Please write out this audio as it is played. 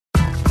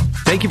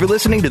Thank you for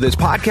listening to this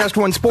Podcast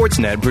One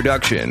Sportsnet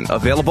production,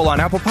 available on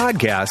Apple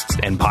Podcasts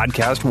and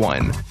Podcast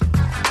One.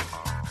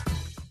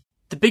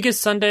 The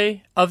biggest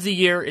Sunday of the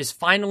year is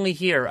finally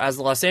here as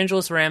the Los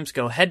Angeles Rams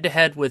go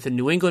head-to-head with the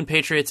New England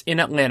Patriots in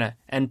Atlanta,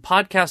 and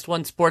Podcast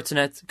One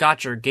Sportsnet's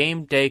got your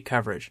game day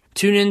coverage.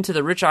 Tune in to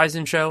The Rich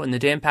Eisen Show and The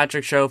Dan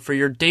Patrick Show for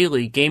your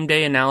daily game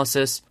day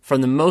analysis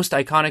from the most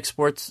iconic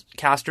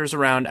sportscasters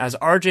around, as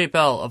RJ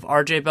Bell of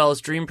RJ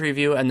Bell's Dream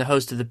Preview and the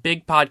host of the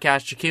big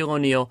podcast, Shaquille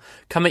O'Neal,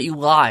 come at you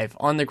live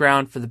on the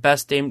ground for the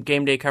best game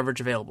day coverage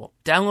available.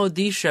 Download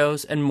these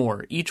shows and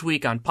more each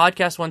week on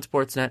Podcast One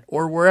Sportsnet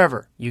or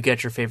wherever you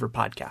get your favorite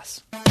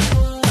podcasts.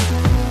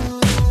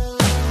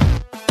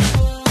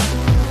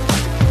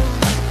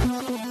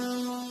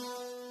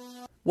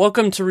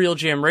 Welcome to Real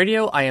Jam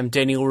Radio. I am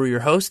Danny Leroux,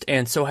 your host,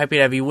 and so happy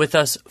to have you with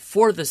us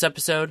for this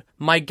episode.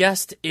 My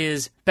guest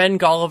is Ben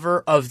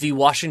Golliver of The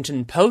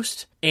Washington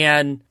Post,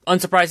 and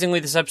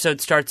unsurprisingly, this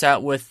episode starts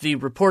out with the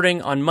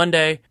reporting on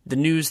Monday, the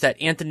news that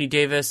Anthony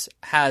Davis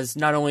has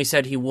not only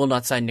said he will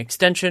not sign an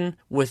extension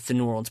with the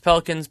New Orleans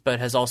Pelicans, but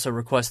has also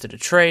requested a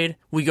trade.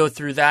 We go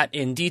through that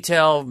in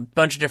detail, a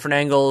bunch of different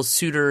angles,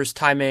 suitors,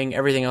 timing,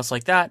 everything else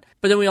like that.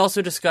 But then we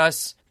also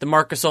discuss the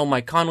Marc Gasol,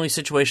 Mike Conley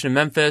situation in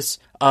Memphis,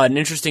 an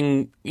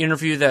interesting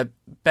interview that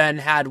Ben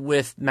had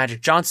with Magic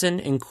Johnson,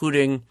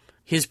 including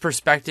his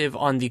perspective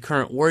on the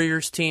current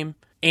Warriors team,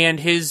 and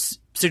his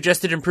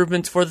suggested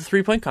improvements for the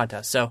three-point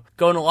contest. So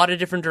go in a lot of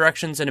different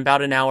directions in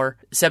about an hour.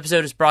 This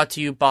episode is brought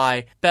to you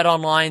by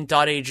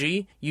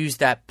betonline.ag. Use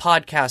that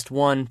podcast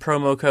one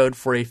promo code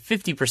for a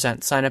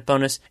 50% sign-up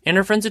bonus, and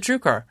our friends at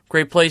TrueCar.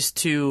 Great place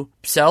to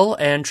sell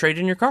and trade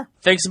in your car.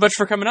 Thanks so much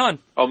for coming on.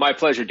 Oh, my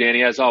pleasure,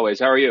 Danny, as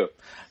always. How are you?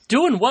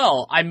 Doing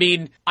well. I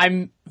mean,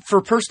 I'm, for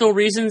personal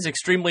reasons,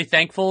 extremely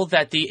thankful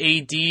that the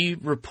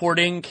AD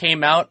reporting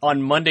came out on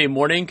Monday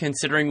morning,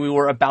 considering we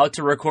were about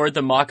to record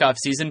the Mock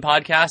Off-Season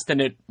podcast, and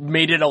it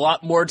made it a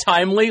lot more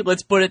timely,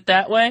 let's put it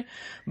that way.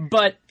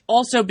 But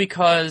also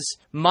because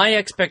my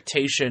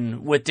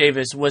expectation with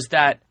Davis was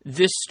that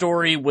this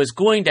story was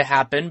going to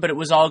happen, but it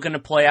was all going to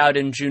play out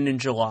in June and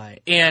July.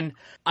 And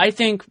I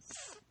think,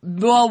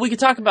 well, we could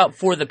talk about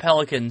for the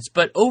Pelicans,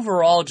 but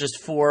overall,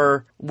 just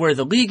for where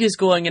the league is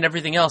going and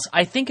everything else,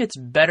 I think it's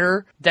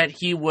better that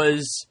he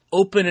was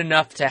open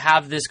enough to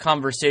have this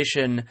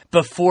conversation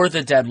before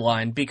the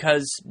deadline,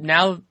 because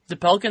now the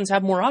Pelicans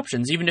have more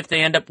options, even if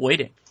they end up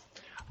waiting.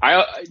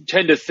 I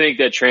tend to think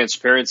that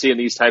transparency in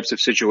these types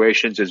of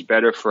situations is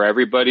better for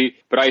everybody,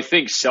 but I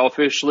think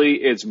selfishly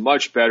it's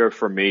much better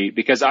for me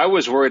because I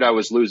was worried I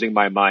was losing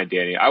my mind,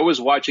 Danny. I was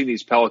watching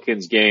these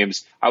Pelicans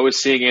games. I was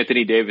seeing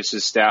Anthony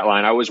Davis's stat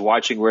line. I was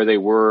watching where they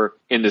were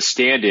in the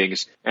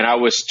standings, and I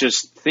was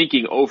just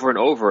thinking over and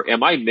over,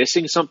 am I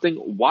missing something?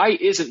 Why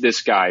isn't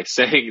this guy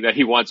saying that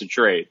he wants a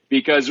trade?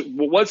 Because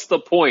what's the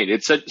point?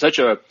 It's such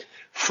a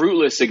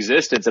fruitless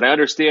existence. And I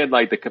understand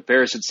like the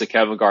comparisons to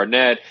Kevin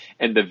Garnett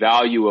and the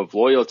value of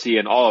loyalty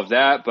and all of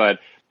that. But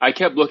I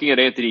kept looking at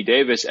Anthony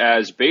Davis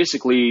as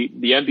basically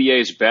the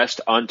NBA's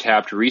best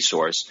untapped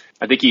resource.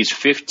 I think he's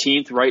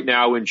 15th right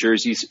now in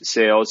jersey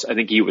sales. I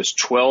think he was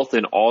 12th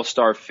in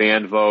All-Star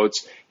fan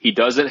votes. He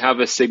doesn't have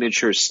a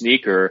signature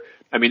sneaker.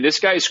 I mean, this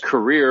guy's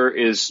career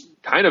is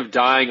kind of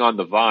dying on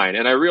the vine.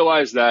 And I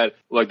realize that,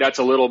 like, that's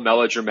a little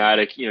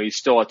melodramatic. You know, he's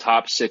still a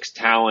top 6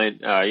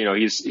 talent.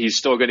 He's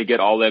still going to get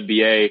all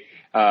NBA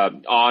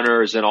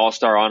honors and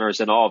all-star honors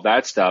and all of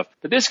that stuff.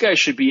 But this guy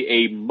should be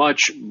a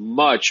much,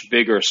 much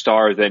bigger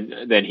star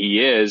than he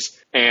is.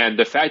 And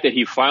the fact that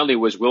he finally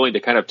was willing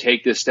to kind of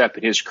take this step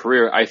in his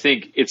career, I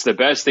think it's the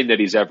best thing that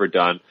he's ever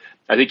done.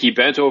 I think he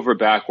bent over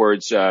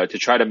backwards to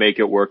try to make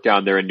it work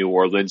down there in New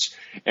Orleans.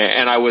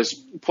 And I was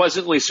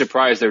pleasantly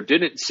surprised. There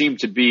didn't seem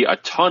to be a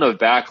ton of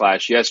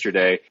backlash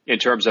yesterday in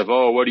terms of,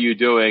 oh, what are you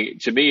doing?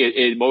 To me,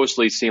 it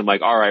mostly seemed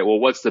like, all right, well,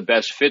 what's the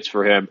best fits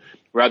for him,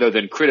 rather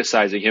than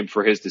criticizing him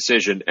for his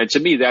decision. And to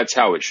me, that's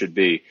how it should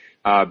be.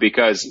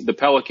 Because the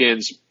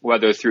Pelicans,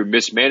 whether through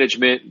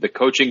mismanagement, the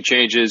coaching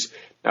changes,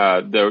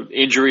 the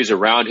injuries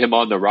around him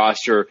on the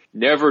roster,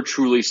 never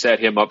truly set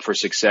him up for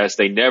success.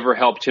 They never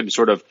helped him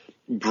sort of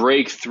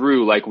break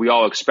through like we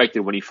all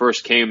expected when he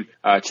first came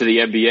to the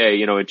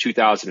NBA, in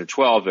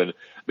 2012. And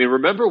I mean,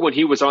 remember when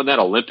he was on that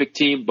Olympic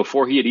team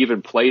before he had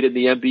even played in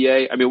the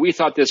NBA? I mean, we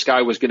thought this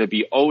guy was going to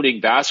be owning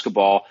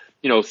basketball,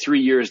 3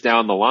 years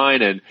down the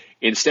line. And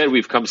instead,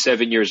 we've come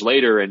 7 years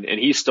later, and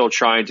he's still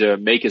trying to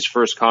make his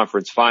first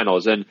conference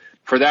finals. And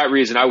for that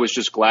reason, I was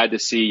just glad to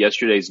see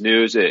yesterday's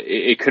news.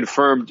 It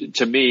confirmed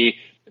to me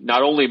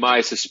not only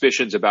my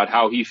suspicions about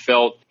how he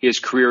felt his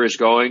career is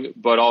going,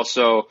 but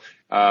also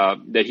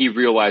that he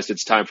realized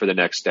it's time for the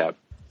next step.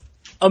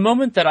 A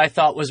moment that I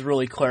thought was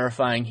really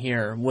clarifying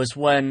here was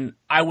when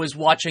I was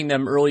watching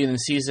them early in the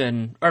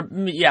season, or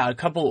a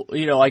couple,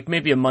 like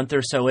maybe a month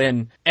or so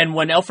in, and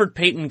when Elfrid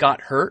Payton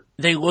got hurt,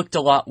 they looked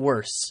a lot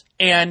worse.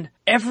 And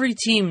every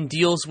team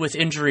deals with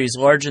injuries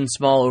large and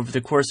small over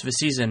the course of a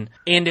season.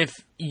 And if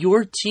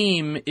your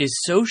team is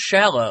so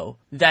shallow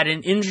that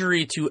an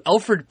injury to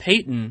Elfrid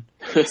Payton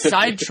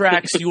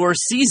sidetracks your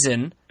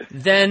season,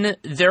 then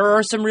there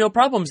are some real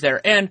problems there.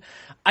 And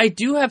I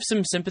do have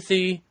some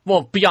sympathy.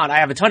 Well, beyond, I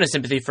have a ton of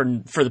sympathy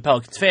for the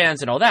Pelicans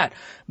fans and all that.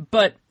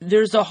 But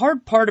there's a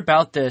hard part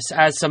about this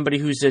as somebody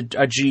who's a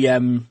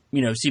GM,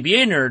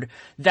 CBA nerd,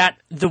 that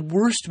the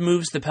worst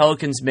moves the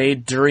Pelicans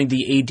made during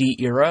the AD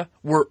era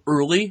were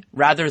early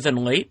rather than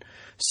late.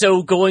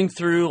 So going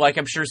through, like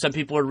I'm sure some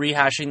people are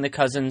rehashing the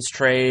Cousins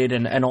trade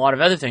and a lot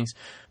of other things,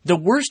 the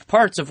worst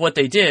parts of what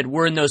they did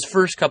were in those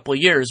first couple of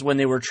years when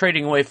they were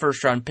trading away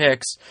first-round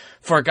picks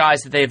for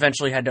guys that they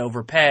eventually had to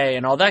overpay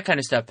and all that kind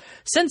of stuff.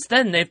 Since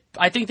then,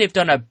 I think they've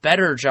done a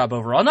better job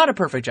overall. Not a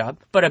perfect job,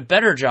 but a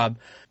better job.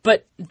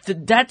 But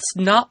that's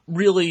not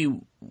really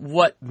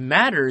what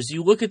matters.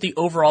 You look at the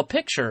overall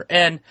picture,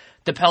 and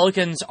the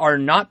Pelicans are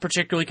not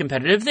particularly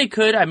competitive. They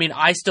could. I mean,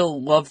 I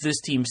still love this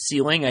team's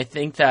ceiling. I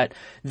think that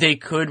they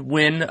could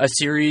win a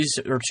series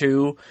or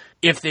two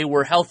if they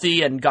were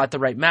healthy and got the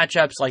right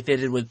matchups like they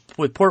did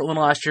with Portland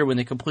last year when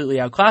they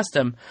completely outclassed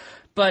them.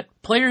 But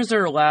players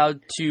are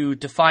allowed to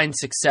define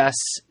success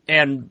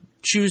and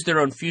choose their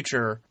own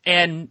future.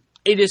 And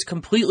it is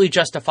completely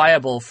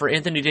justifiable for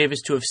Anthony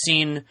Davis to have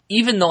seen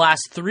even the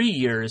last 3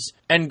 years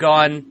and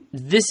gone,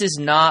 this is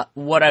not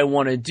what I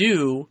want to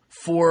do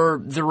for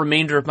the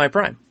remainder of my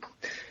prime.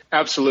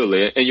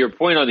 Absolutely. And your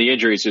point on the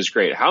injuries is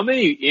great. How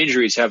many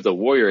injuries have the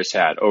Warriors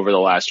had over the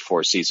last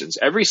 4 seasons?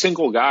 Every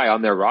single guy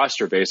on their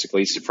roster,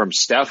 basically, from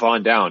Steph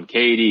on down,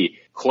 KD,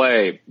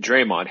 Clay,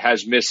 Draymond,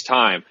 has missed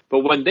time.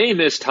 But when they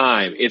miss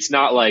time, it's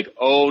not like,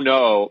 oh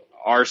no,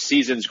 our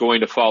season's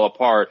going to fall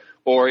apart.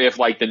 Or if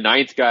like the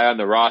 9th guy on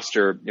the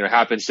roster,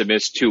 happens to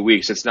miss 2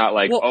 weeks, it's not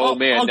like, I'll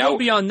go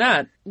beyond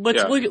that.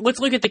 Let's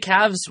look at the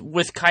Cavs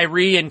with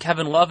Kyrie and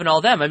Kevin Love and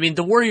all them. I mean,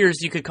 the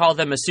Warriors, you could call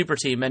them a super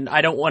team, and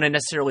I don't want to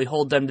necessarily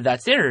hold them to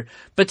that standard.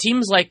 But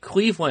teams like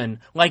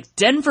Cleveland, like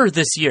Denver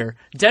this year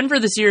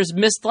has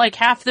missed like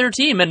half their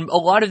team and a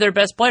lot of their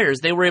best players.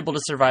 They were able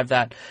to survive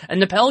that.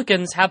 And the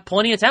Pelicans have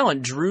plenty of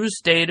talent. Drew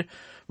stayed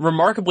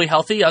remarkably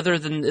healthy other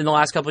than in the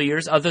last couple of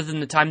years, other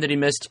than the time that he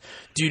missed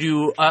due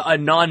to a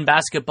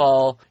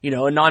non-basketball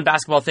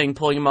thing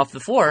pulling him off the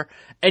floor,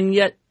 and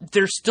yet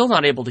they're still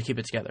not able to keep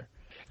it together.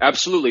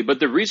 Absolutely. But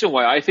the reason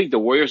why I think the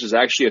Warriors is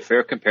actually a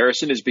fair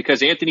comparison is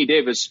because Anthony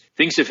Davis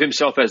thinks of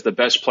himself as the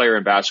best player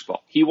in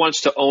basketball. He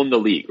wants to own the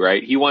league,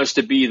 right? He wants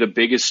to be the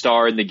biggest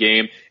star in the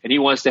game, and he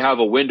wants to have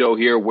a window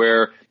here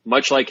where,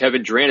 much like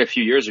Kevin Durant a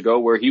few years ago,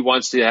 where he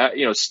wants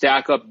to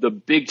stack up the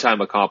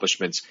big-time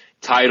accomplishments,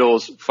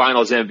 titles,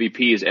 finals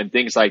MVPs, and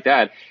things like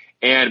that.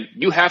 And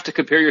you have to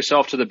compare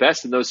yourself to the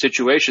best in those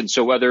situations.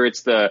 So whether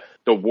it's the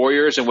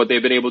Warriors and what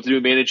they've been able to do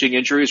managing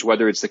injuries,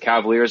 whether it's the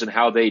Cavaliers and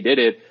how they did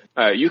it,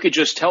 you could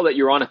just tell that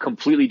you're on a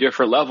completely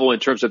different level in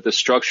terms of the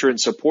structure and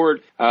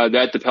support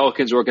that the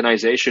Pelicans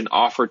organization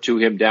offered to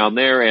him down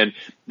there. And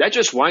that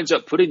just winds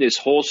up putting this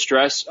whole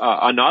stress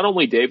on not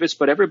only Davis,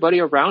 but everybody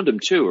around him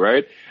too,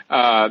 right?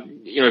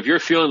 If you're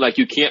feeling like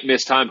you can't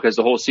miss time because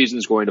the whole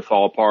season's going to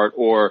fall apart,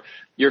 or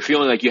you're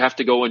feeling like you have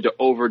to go into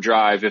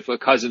overdrive if a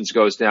Cousins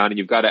goes down and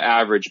you've got to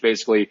average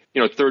basically,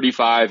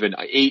 35 and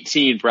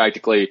 18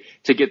 practically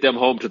to get them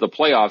home to the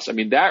playoffs. I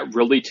mean, that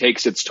really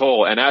takes its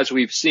toll. And as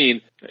we've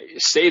seen,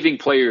 saving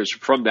players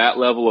from that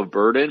level of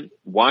burden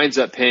winds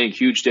up paying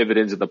huge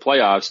dividends in the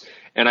playoffs.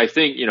 And I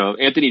think,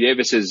 Anthony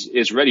Davis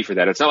is ready for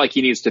that. It's not like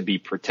he needs to be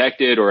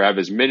protected or have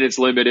his minutes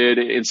limited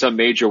in some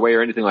major way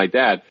or anything like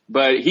that.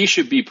 But he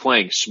should be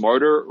playing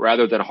smarter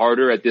rather than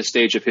harder at this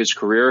stage of his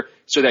career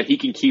so that he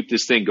can keep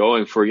this thing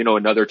going for,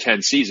 another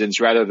 10 seasons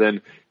rather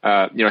than,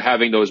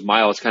 having those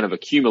miles kind of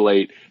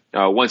accumulate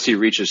once he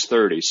reaches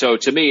 30. So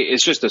to me,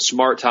 it's just a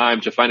smart time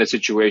to find a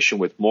situation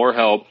with more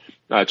help,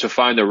 to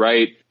find the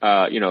right,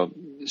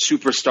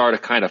 superstar to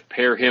kind of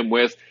pair him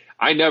with.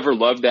 I never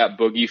loved that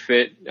Boogie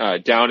fit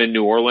down in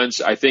New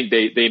Orleans. I think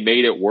they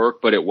made it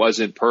work, but it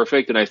wasn't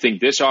perfect. And I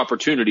think this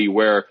opportunity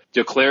where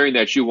declaring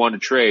that you want to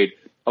trade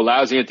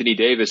allows Anthony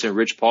Davis and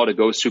Rich Paul to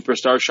go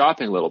superstar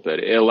shopping a little bit.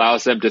 It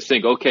allows them to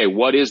think, okay,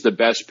 what is the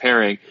best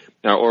pairing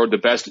or the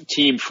best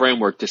team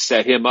framework to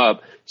set him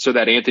up so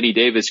that Anthony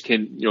Davis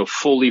can,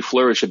 fully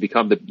flourish and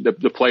become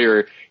the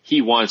player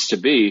he wants to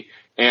be.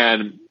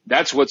 And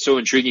that's what's so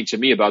intriguing to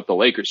me about the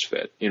Lakers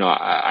fit.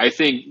 I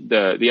think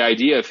the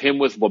idea of him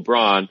with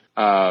LeBron,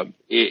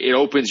 it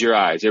opens your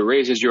eyes. It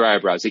raises your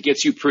eyebrows. It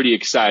gets you pretty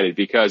excited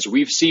because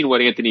we've seen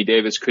what Anthony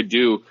Davis could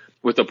do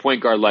with a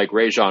point guard like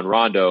Rajon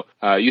Rondo.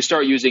 You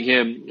start using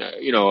him,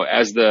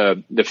 as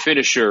the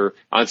finisher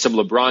on some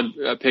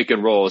LeBron pick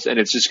and rolls, and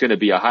it's just going to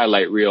be a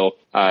highlight reel,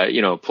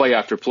 play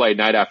after play,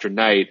 night after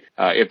night,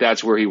 if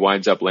that's where he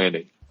winds up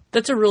landing.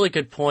 That's a really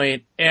good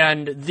point.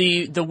 And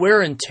the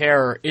wear and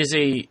tear is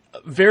a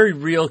very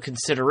real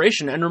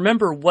consideration. And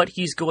remember what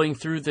he's going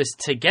through this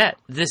to get.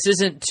 This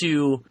isn't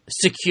to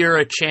secure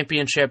a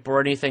championship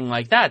or anything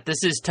like that.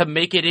 This is to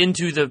make it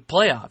into the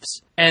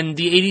playoffs. And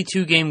the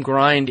 82-game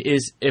grind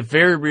is a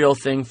very real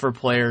thing for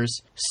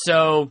players.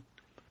 So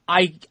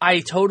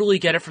I totally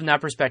get it from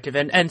that perspective.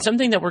 And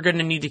something that we're going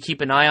to need to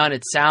keep an eye on,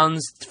 it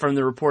sounds from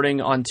the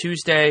reporting on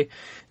Tuesday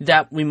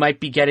that we might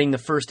be getting the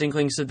first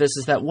inklings of this,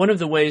 is that one of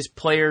the ways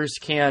players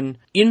can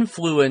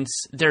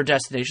influence their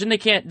destination, they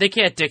can't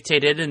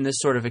dictate it in this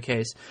sort of a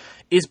case,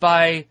 is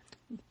by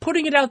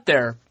putting it out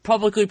there,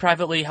 publicly,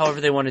 privately,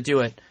 however they want to do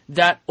it,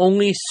 that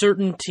only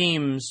certain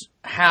teams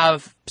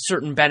have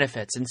certain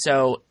benefits. And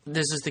so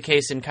this is the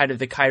case in kind of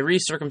the Kyrie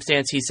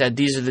circumstance. He said,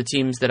 these are the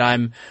teams that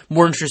I'm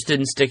more interested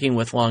in sticking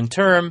with long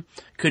term.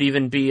 Could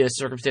even be a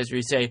circumstance where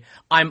you say,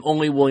 I'm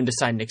only willing to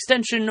sign an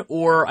extension,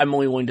 or I'm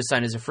only willing to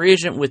sign as a free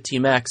agent with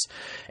Team X.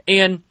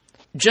 And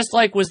just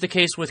like was the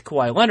case with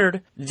Kawhi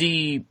Leonard,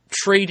 the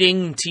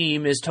trading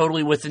team is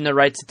totally within the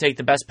right to take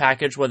the best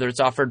package, whether it's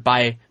offered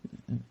by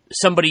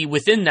somebody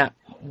within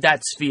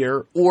that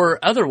sphere or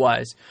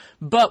otherwise.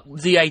 But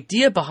the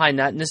idea behind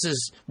that, and this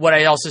is what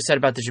I also said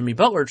about the Jimmy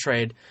Butler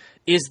trade,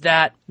 is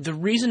that the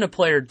reason a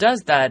player does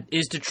that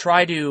is to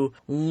try to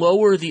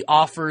lower the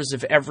offers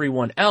of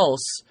everyone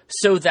else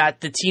so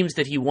that the teams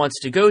that he wants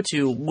to go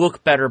to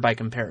look better by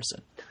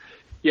comparison.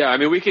 Yeah, I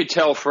mean, we could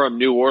tell from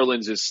New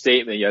Orleans'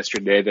 statement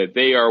yesterday that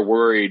they are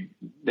worried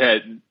that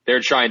they're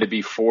trying to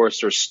be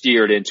forced or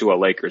steered into a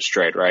Lakers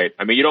trade, right?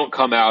 I mean, you don't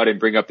come out and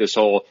bring up this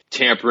whole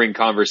tampering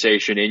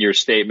conversation in your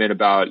statement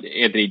about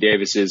Anthony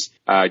Davis's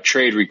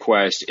trade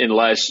request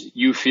unless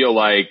you feel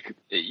like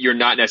you're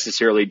not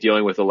necessarily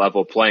dealing with a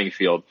level playing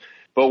field.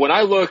 But when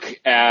I look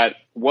at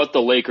what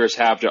the Lakers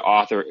have to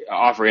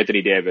offer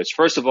Anthony Davis,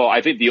 first of all,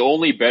 I think the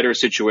only better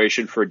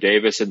situation for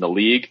Davis in the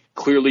league,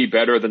 clearly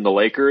better than the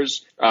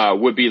Lakers,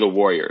 would be the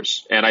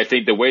Warriors. And I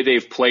think the way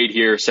they've played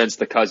here since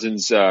the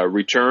Cousins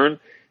return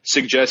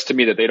suggests to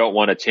me that they don't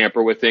want to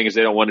tamper with things.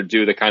 They don't want to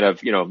do the kind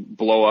of,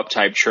 blow up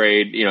type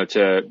trade,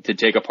 to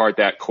take apart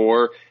that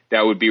core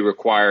that would be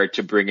required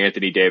to bring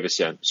Anthony Davis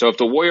in. So if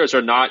the Warriors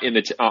are not in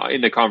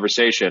the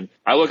conversation,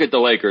 I look at the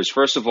Lakers.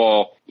 First of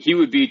all, he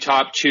would be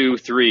top 2,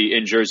 3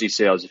 in jersey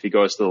sales if he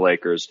goes to the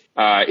Lakers.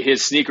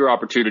 His sneaker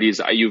opportunities,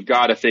 you've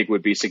got to think,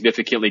 would be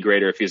significantly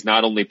greater if he's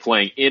not only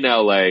playing in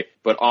LA,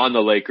 but on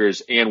the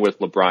Lakers and with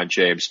LeBron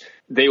James.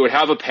 They would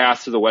have a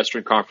path to the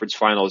Western Conference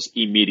Finals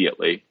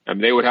immediately. I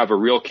mean, they would have a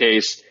real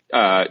case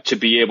to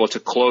be able to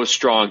close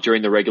strong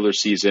during the regular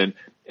season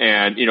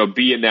and,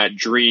 be in that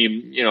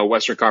dream,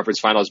 Western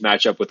Conference Finals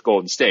matchup with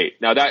Golden State.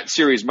 Now, that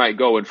series might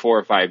go in 4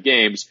 or 5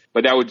 games,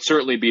 but that would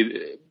certainly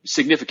be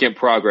significant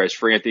progress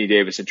for Anthony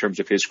Davis in terms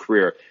of his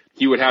career.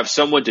 He would have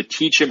someone to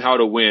teach him how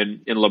to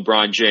win in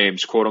LeBron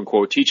James, quote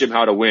unquote, teach him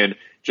how to win,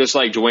 just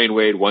like Dwayne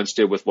Wade once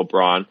did with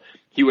LeBron.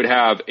 He would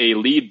have a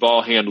lead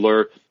ball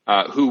handler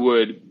who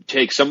would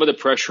take some of the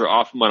pressure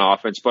off him on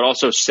offense, but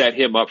also set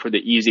him up for the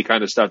easy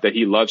kind of stuff that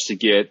he loves to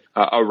get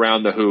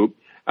around the hoop.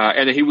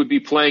 And he would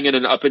be playing in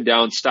an up and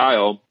down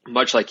style,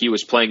 much like he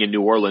was playing in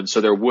New Orleans.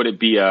 So there wouldn't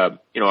be a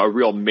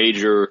real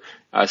major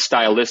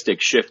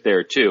stylistic shift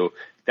there too.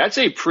 That's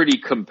a pretty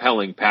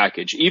compelling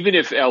package. Even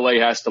if LA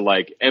has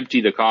to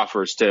empty the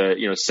coffers to,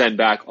 send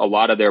back a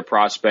lot of their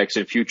prospects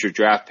and future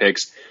draft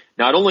picks.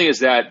 Not only is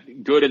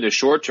that good in the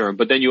short term,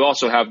 but then you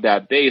also have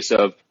that base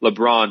of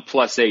LeBron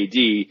plus AD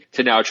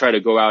to now try to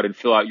go out and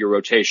fill out your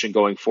rotation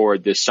going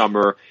forward this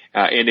summer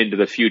and into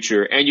the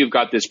future. And you've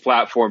got this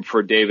platform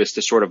for Davis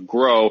to sort of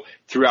grow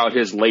throughout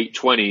his late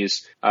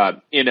 20s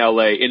in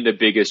LA in the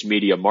biggest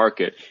media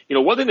market.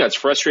 One thing that's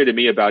frustrated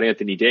me about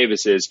Anthony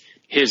Davis is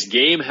his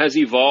game has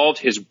evolved.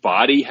 His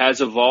body has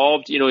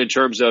evolved, in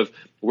terms of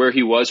where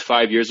he was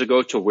 5 years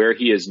ago to where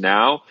he is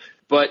now.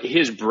 But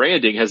his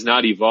branding has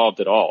not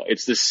evolved at all.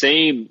 It's the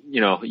same,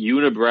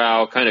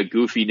 unibrow kind of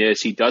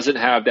goofiness. He doesn't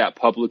have that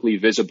publicly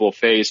visible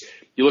face.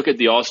 You look at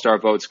the All-Star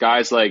votes,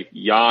 guys like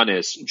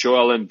Giannis,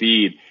 Joel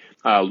Embiid,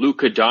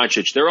 Luka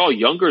Doncic, they're all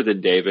younger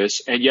than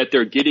Davis, and yet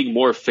they're getting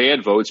more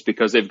fan votes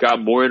because they've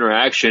got more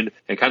interaction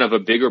and kind of a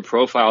bigger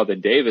profile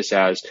than Davis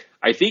has.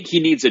 I think he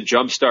needs a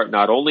jump start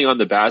not only on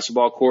the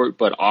basketball court,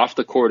 but off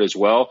the court as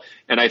well.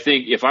 And I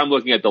think if I'm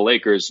looking at the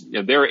Lakers,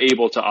 they're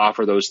able to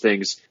offer those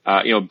things,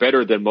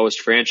 better than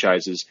most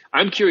franchises.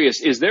 I'm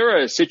curious, is there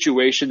a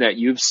situation that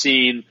you've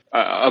seen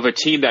of a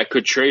team that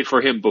could trade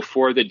for him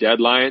before the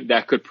deadline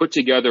that could put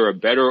together a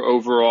better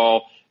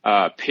overall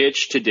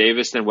pitch to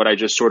Davis than what I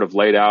just sort of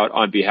laid out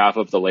on behalf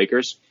of the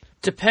Lakers?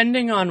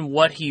 Depending on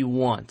what he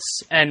wants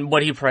and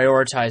what he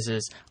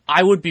prioritizes,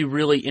 I would be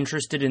really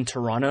interested in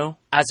Toronto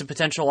as a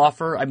potential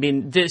offer. I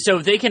mean,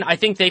 I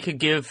think they could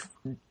give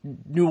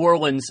New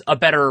Orleans a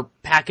better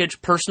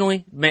package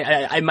personally.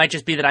 I might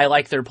just be that I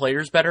like their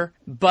players better.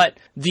 But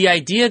the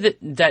idea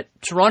that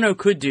Toronto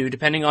could do,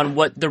 depending on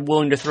what they're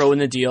willing to throw in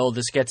the deal,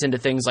 this gets into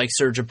things like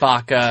Serge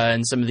Ibaka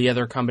and some of the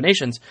other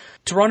combinations.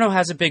 Toronto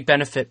has a big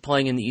benefit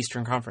playing in the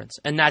Eastern Conference.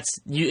 And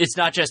it's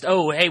not just,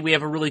 oh, hey, we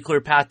have a really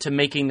clear path to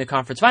making the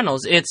conference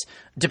finals. It's,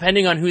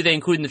 depending on who they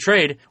include in the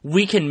trade,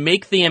 we can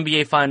make the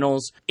NBA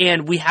finals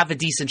and we have a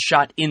decent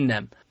shot in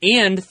them.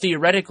 And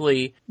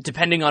theoretically,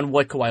 depending on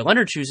what Kawhi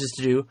Leonard chooses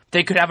to do,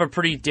 they could have a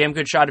pretty damn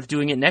good shot of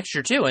doing it next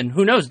year too. And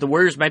who knows, the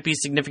Warriors might be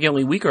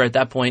significantly weaker at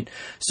that point.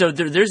 So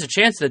there's a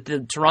chance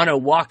that Toronto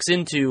walks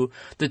into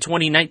the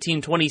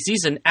 2019-20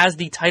 season as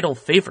the title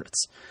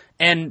favorites.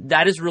 And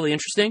that is really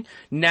interesting.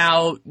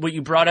 Now, what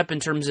you brought up in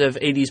terms of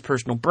AD's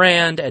personal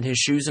brand and his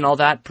shoes and all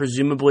that,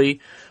 presumably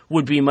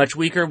would be much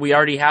weaker. We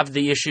already have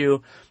the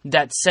issue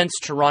that since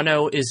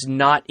Toronto is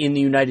not in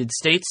the United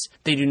States,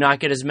 they do not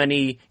get as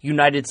many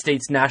United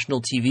States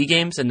national TV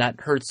games, and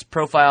that hurts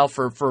profile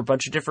for a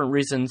bunch of different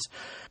reasons.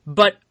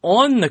 But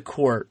on the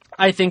court,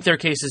 I think their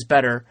case is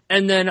better.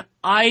 And then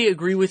I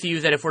agree with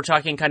you that if we're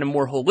talking kind of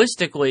more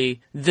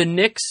holistically, the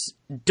Knicks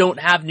don't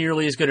have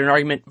nearly as good an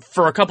argument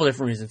for a couple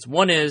different reasons.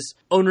 One is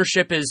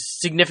ownership is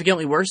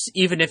significantly worse,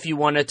 even if you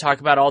want to talk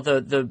about all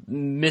the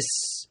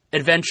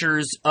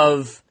misadventures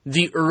of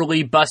the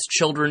early bust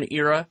children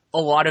era. A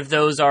lot of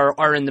those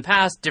are in the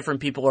past. Different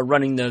people are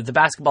running the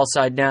basketball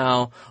side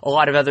now. A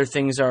lot of other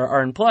things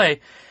are in play.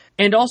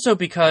 And also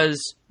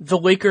because the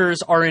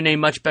Lakers are in a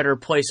much better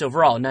place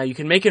overall. Now, you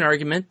can make an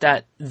argument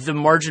that the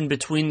margin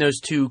between those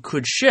two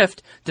could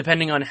shift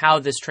depending on how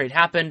this trade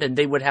happened, and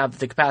they would have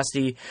the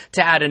capacity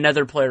to add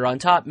another player on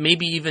top,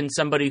 maybe even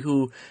somebody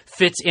who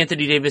fits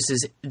Anthony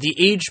Davis's the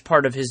age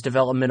part of his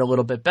development a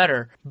little bit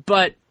better.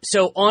 But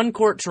so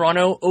on-court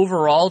Toronto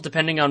overall,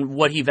 depending on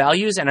what he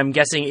values, and I'm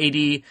guessing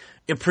AD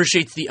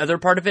appreciates the other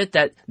part of it,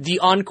 that the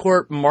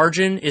on-court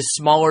margin is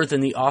smaller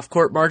than the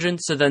off-court margin,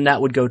 so then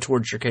that would go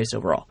towards your case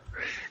overall.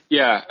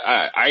 Yeah,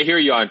 I hear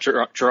you on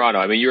Toronto.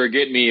 I mean, you were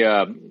getting me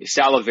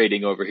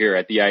salivating over here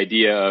at the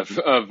idea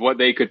of what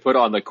they could put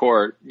on the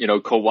court. You know,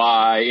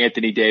 Kawhi,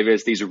 Anthony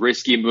Davis, these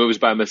risky moves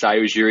by Masai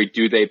Ujiri,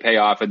 do they pay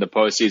off in the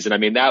postseason? I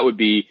mean, that would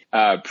be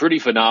pretty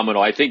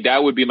phenomenal. I think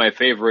that would be my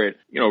favorite,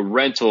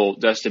 rental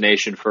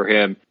destination for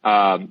him.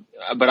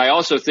 But I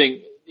also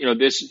think,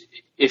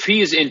 if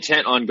he is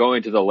intent on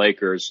going to the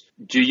Lakers,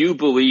 do you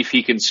believe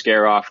he can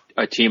scare off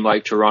a team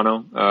like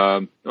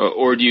Toronto?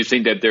 Or do you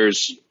think that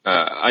there's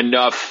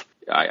enough?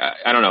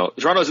 I don't know.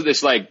 Toronto's at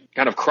this kind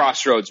of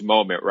crossroads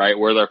moment, right?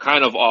 Where they're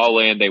kind of all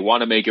in. They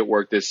want to make it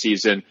work this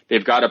season.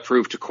 They've got to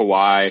prove to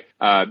Kawhi.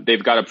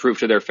 They've got to prove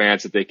to their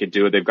fans that they can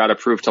do it. They've got to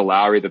prove to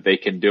Lowry that they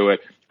can do it.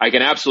 I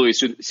can absolutely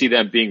see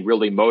them being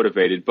really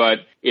motivated. But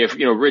if,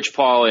 Rich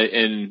Paul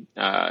in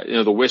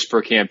the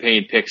Whisper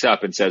campaign picks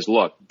up and says,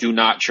 look, do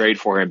not trade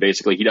for him.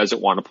 Basically, he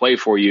doesn't want to play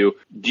for you.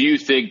 Do you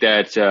think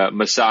that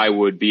Masai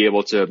would be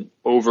able to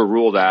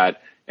overrule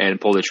that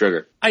and pull the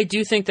trigger? I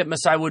do think that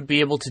Masai would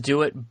be able to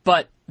do it,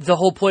 but the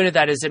whole point of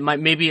that is it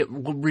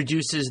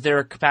reduces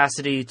their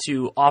capacity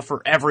to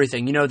offer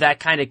everything. That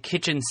kind of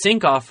kitchen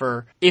sink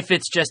offer, if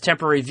it's just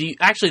temporary.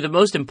 The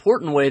most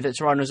important way that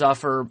Toronto's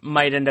offer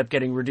might end up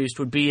getting reduced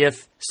would be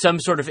if some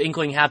sort of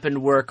inkling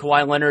happened where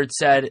Kawhi Leonard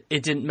said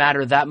it didn't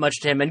matter that much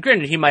to him. And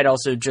granted, he might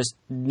also just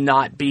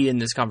not be in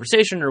this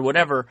conversation or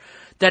whatever,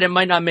 that it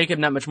might not make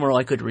him that much more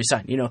likely to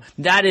resign.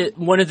 That is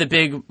one of the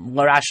big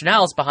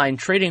rationales behind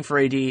trading for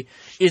AD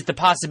is the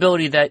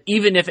possibility that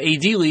even if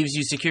AD leaves,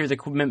 you secure the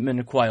commitment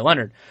of Kawhi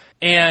Leonard.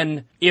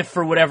 And if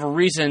for whatever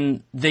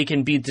reason they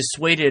can be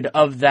dissuaded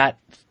of that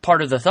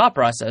part of the thought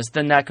process,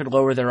 then that could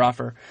lower their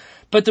offer.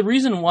 But the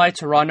reason why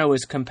Toronto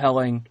is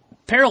compelling,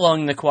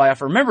 paralleling the Kawhi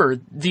offer, remember,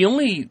 the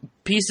only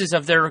pieces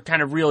of their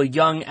kind of real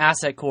young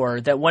asset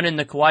core that went in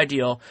the Kawhi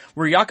deal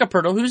were Jakob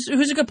Poeltl,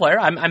 who's a good player.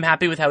 I'm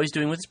happy with how he's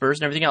doing with the Spurs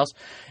and everything else.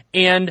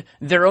 And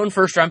their own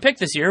first-round pick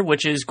this year,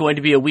 which is going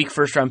to be a weak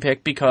first-round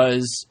pick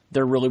because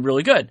they're really,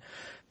 really good.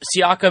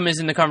 Siakam is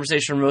in the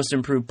conversation for most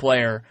improved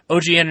player.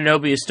 OG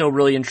Anunoby is still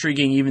really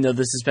intriguing, even though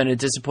this has been a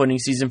disappointing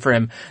season for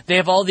him. They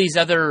have all these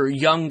other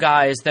young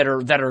guys that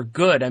are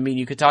good. I mean,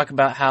 you could talk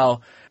about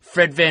how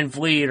Fred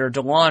VanVleet or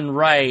DeLon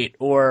Wright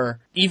or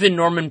even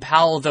Norman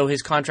Powell, though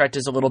his contract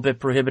is a little bit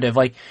prohibitive.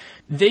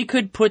 They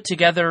could put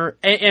together,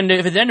 and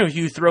if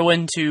you throw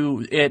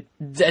into it,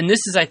 and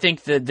this is, I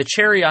think, the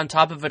cherry on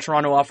top of a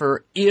Toronto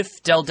offer,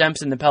 if Dell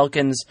Demps and the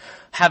Pelicans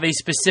have a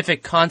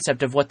specific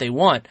concept of what they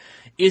want,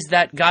 is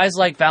that guys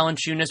like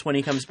Valanciunas when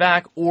he comes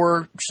back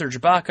or Serge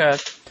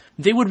Ibaka,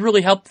 they would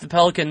really help the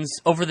Pelicans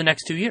over the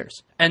next 2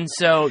 years. And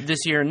so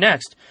this year and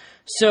next.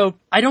 So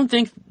I don't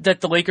think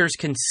that the Lakers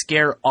can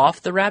scare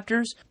off the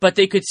Raptors, but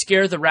they could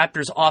scare the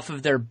Raptors off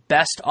of their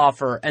best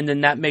offer, and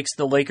then that makes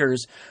the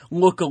Lakers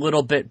look a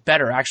little bit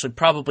better, actually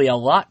probably a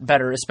lot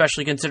better,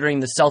 especially considering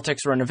the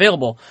Celtics are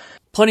unavailable.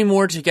 Plenty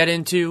more to get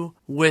into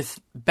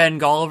with Ben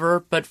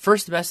Golliver, but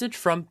first a message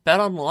from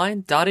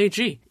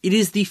betonline.ag. It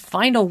is the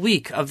final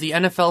week of the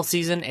NFL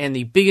season, and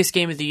the biggest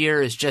game of the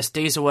year is just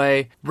days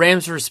away.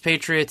 Rams vs.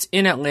 Patriots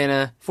in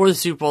Atlanta for the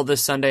Super Bowl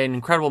this Sunday, an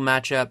incredible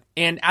matchup.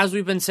 And as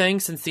we've been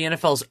saying since the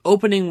NFL's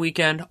opening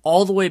weekend,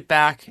 all the way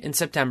back in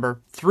September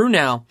through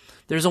now,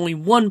 there's only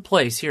one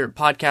place here at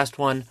Podcast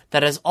One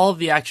that has all of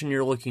the action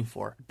you're looking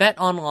for,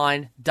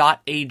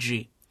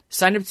 betonline.ag.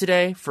 Sign up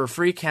today for a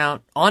free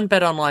account on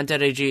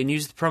betonline.ag and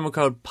use the promo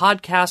code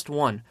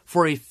PODCAST1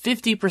 for a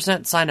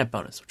 50% sign-up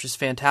bonus, which is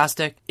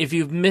fantastic. If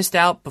you've missed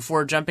out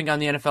before jumping on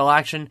the NFL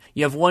action,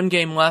 you have one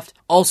game left.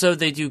 Also,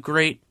 they do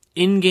great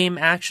in-game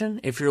action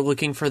if you're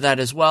looking for that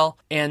as well.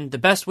 And the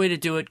best way to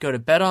do it, go to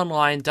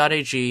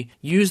betonline.ag,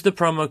 use the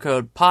promo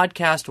code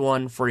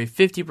PODCAST1 for a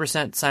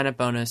 50% sign-up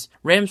bonus.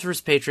 Rams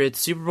vs.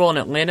 Patriots, Super Bowl in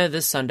Atlanta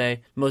this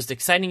Sunday. Most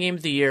exciting game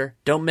of the year.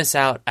 Don't miss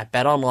out at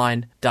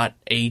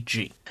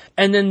betonline.ag.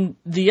 And then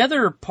the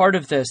other part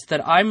of this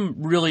that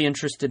I'm really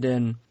interested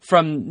in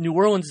from New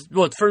Orleans,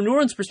 well, from New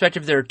Orleans'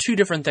 perspective, there are two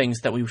different things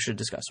that we should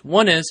discuss.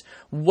 One is,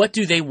 what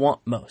do they want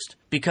most?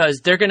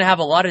 Because they're going to have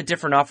a lot of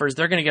different offers.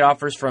 They're going to get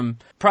offers from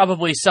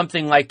probably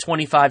something like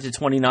 25 to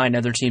 29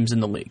 other teams in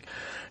the league.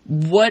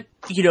 What,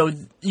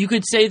 you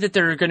could say that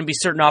there are going to be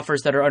certain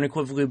offers that are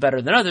unequivocally better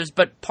than others,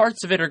 but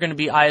parts of it are going to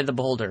be eye of the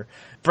beholder.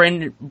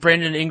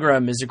 Brandon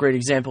Ingram is a great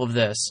example of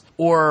this.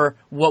 Or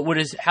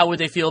how would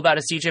they feel about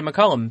a CJ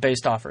McCollum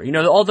based offer?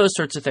 All those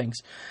sorts of things.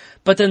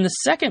 But then the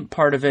second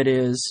part of it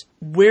is,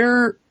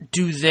 where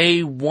do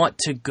they want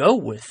to go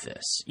with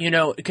this?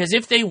 Because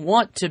if they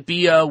want to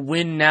be a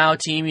win now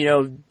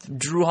team,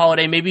 Drew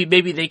Holiday, maybe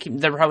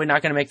they're probably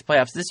not going to make the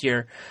playoffs this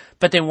year,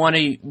 but they want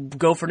to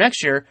go for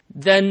next year,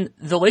 then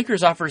the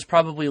Lakers offer is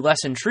probably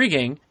less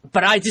intriguing.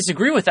 But I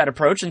disagree with that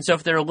approach, and so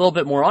if they're a little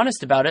bit more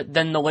honest about it,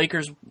 then the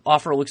Lakers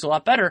offer looks a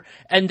lot better.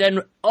 And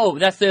then,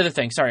 that's the other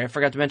thing. Sorry, I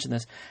forgot to mention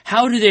this.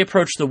 How do they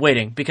approach the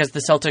waiting? Because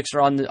the Celtics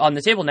are on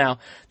the table now.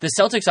 The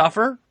Celtics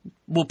offer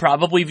will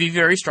probably be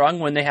very strong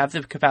when they have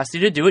the capacity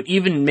to do it,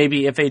 even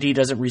maybe if AD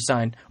doesn't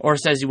resign or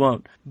says he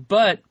won't.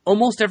 But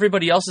almost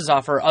everybody else's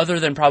offer, other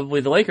than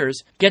probably the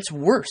Lakers, gets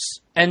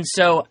worse. And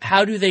so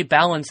how do they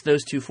balance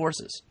those two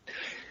forces?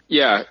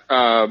 Yeah,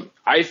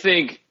 I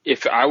think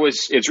it's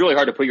really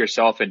hard to put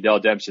yourself in Dell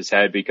Demps'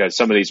 head, because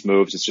some of these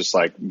moves, it's just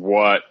like,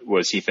 what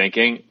was he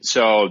thinking?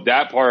 So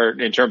that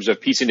part, in terms of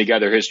piecing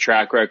together his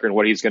track record and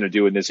what he's going to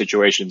do in this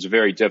situation, is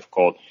very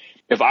difficult.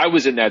 If I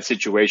was in that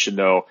situation,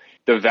 though,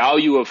 the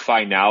value of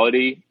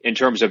finality in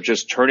terms of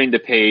just turning the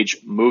page,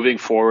 moving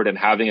forward, and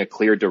having a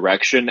clear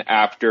direction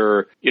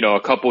after, a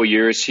couple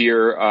years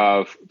here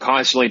of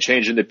constantly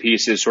changing the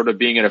pieces, sort of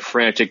being in a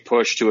frantic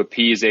push to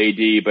appease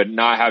AD, but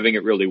not having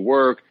it really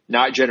work,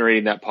 not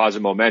generating that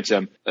positive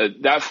momentum,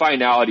 that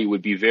finality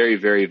would be very,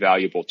 very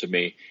valuable to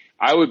me.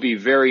 I would be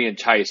very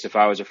enticed if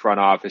I was a front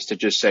office to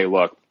just say,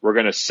 look, we're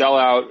going to sell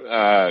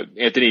out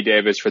Anthony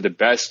Davis for the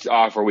best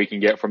offer we can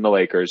get from the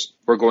Lakers.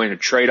 We're going to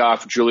trade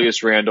off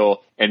Julius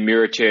Randle and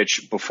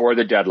Mirotic before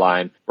the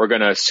deadline. We're going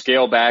to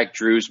scale back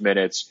Drew's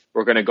minutes.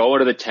 We're going to go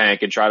into the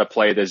tank and try to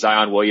play the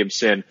Zion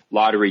Williamson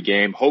lottery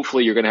game.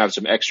 Hopefully you're going to have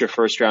some extra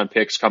first-round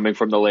picks coming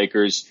from the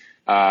Lakers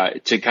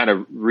to kind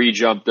of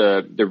re-jump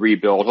the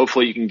rebuild.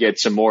 Hopefully you can get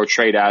some more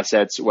trade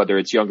assets, whether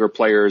it's younger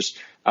players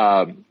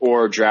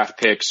or draft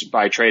picks,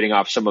 by trading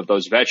off some of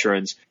those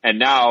veterans. And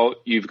now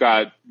you've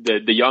got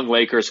the young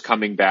Lakers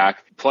coming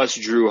back, plus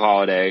Drew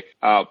Holiday,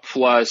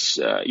 plus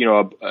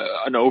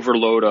an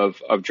overload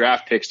of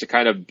draft picks to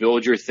kind of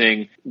build your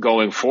thing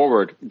going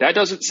forward. That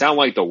doesn't sound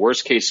like the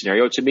worst case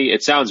scenario to me.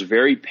 It sounds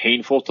very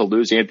painful to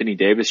lose Anthony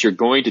Davis. You're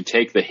going to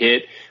take the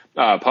hit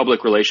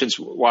public relations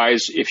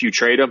wise if you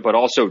trade him, but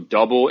also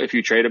double if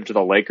you trade him to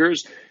the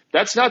Lakers.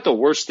 That's not the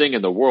worst thing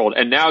in the world.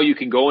 And now you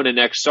can go into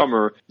next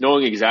summer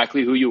knowing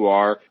exactly who you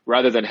are,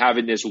 rather than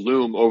having this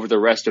loom over the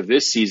rest of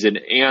this season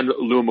and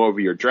loom over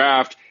your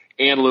draft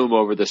and loom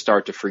over the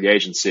start to free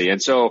agency.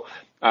 And so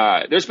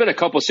there's been a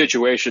couple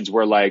situations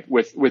where, like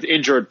with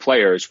injured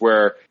players,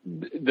 where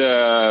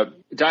the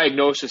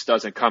diagnosis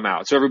doesn't come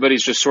out. So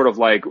everybody's just sort of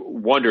like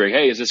wondering,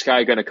 hey, is this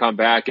guy going to come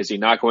back? Is he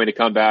not going to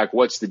come back?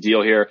 What's the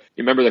deal here?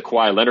 You remember the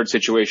Kawhi Leonard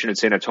situation in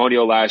San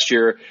Antonio last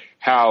year,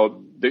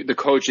 how the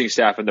coaching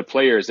staff and the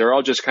players, they're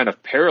all just kind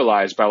of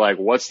paralyzed by like,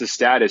 what's the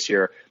status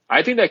here?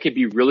 I think that could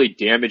be really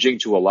damaging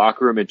to a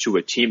locker room and to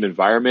a team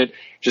environment,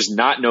 just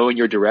not knowing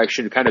your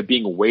direction, kind of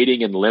being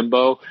waiting in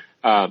limbo.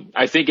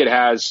 I think it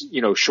has,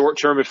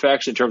 short-term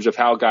effects in terms of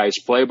how guys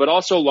play, but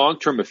also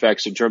long-term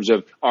effects in terms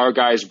of, are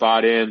guys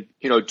bought in?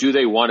 Do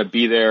they want to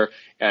be there?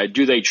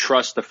 Do they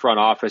trust the front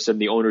office and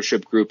the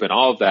ownership group and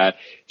all of that?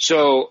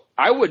 So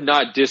I would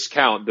not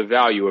discount the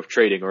value of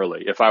trading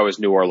early if I was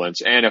New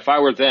Orleans. And if I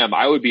were them,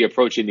 I would be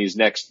approaching these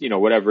next,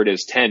 whatever it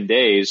is, 10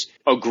 days,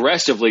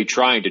 aggressively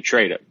trying to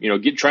trade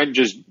him, trying to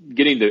just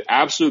getting the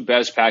absolute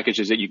best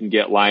packages that you can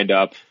get lined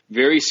up,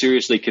 very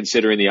seriously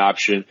considering the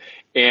option.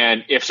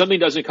 And if something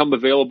doesn't come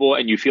available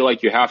and you feel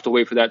like you have to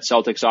wait for that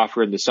Celtics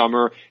offer in the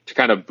summer to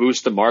kind of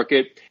boost the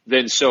market,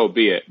 then so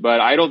be it. But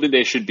I don't think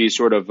they should be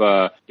sort of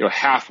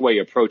halfway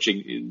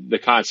approaching the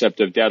concept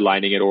of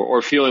deadlining it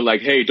or feeling like,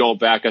 hey, don't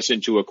back us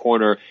into a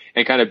corner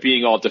and kind of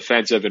being all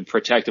defensive and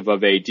protective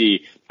of AD.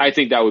 I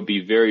think that would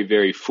be very,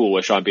 very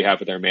foolish on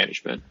behalf of their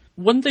management.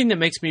 One thing that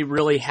makes me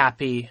really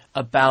happy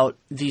about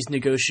these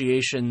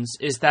negotiations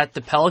is that the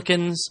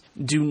Pelicans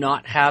do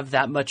not have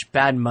that much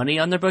bad money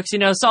on their books. You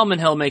know, Solomon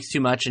Hill makes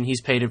too much and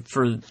he's paid it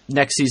for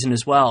next season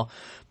as well.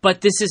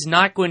 But this is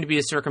not going to be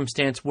a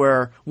circumstance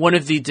where one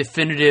of the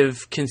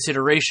definitive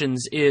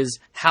considerations is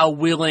how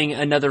willing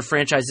another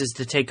franchise is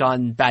to take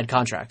on bad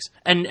contracts.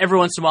 And every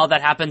once in a while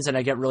that happens and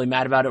I get really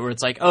mad about it where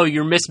it's like, oh,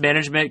 your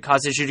mismanagement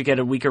causes you to get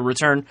a weaker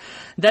return.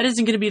 That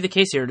isn't going to be the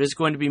case here. It is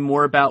going to be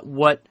more about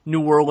what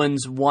New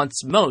Orleans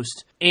wants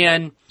most.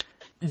 And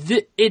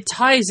it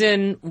ties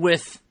in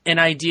with an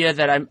idea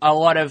that a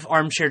lot of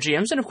armchair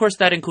GMs, and of course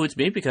that includes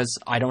me because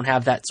I don't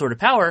have that sort of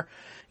power,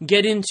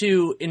 get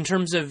into in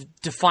terms of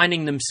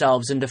defining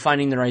themselves and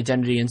defining their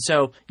identity. And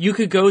so you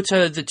could go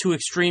to the two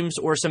extremes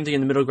or something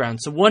in the middle ground.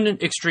 So one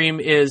extreme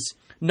is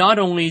not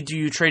only do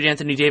you trade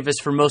Anthony Davis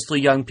for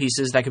mostly young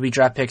pieces, that could be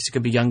draft picks, it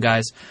could be young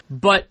guys,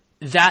 but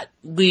that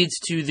leads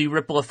to the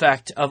ripple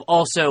effect of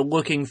also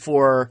looking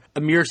for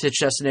a Mirotic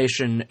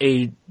destination,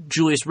 a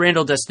Julius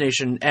Randle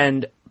destination,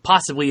 and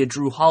possibly a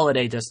Drew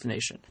Holiday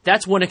destination.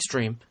 That's one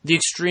extreme. The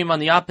extreme on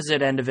the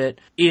opposite end of it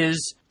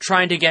is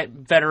trying to get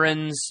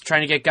veterans,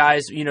 trying to get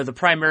guys, you know, the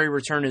primary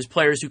return is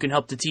players who can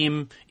help the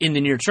team in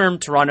the near term.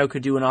 Toronto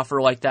could do an offer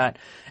like that.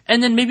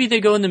 And then maybe they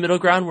go in the middle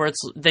ground where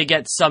they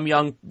get some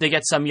young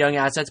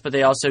assets, but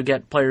they also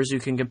get players who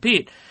can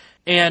compete.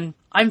 And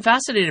I'm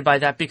fascinated by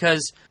that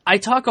because I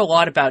talk a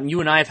lot about, and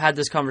you and I have had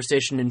this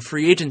conversation in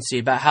free agency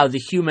about how the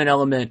human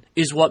element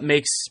is what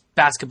makes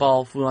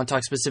basketball, if we want to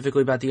talk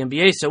specifically about the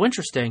NBA, so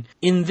interesting.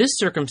 In this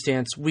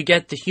circumstance, we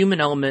get the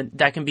human element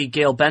that can be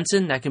Gail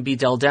Benson, that can be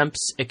Dell Demps,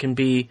 it can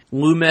be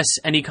Loomis,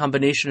 any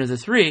combination of the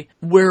three,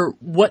 where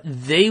what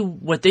they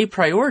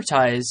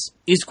prioritize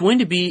is going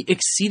to be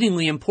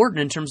exceedingly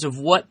important in terms of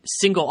what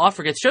single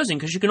offer gets chosen,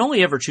 because you can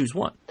only ever choose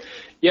one.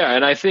 Yeah,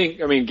 and I think,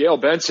 Gail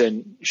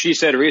Benson, she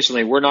said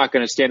recently, we're not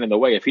going to stand in the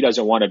way if he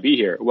doesn't want to be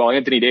here. Well,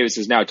 Anthony Davis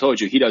has now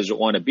told you he doesn't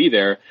want to be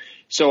there.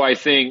 So I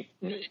think,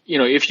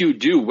 if you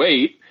do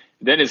wait,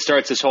 then it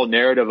starts this whole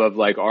narrative of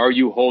like, are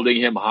you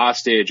holding him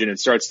hostage? And it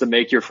starts to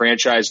make your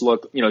franchise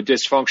look,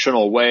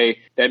 dysfunctional way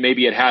that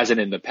maybe it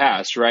hasn't in the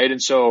past, right?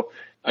 And so,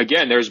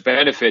 again, there's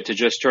benefit to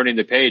just turning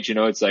the page.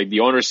 It's like the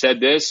owner said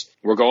this,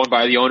 we're going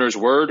by the owner's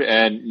word,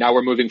 and now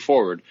we're moving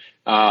forward.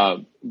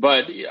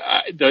 But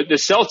the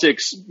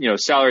Celtics,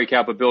 salary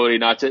cap ability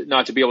not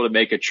to be able to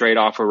make a trade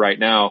offer right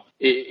now,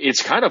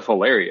 it's kind of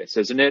hilarious,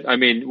 isn't it? I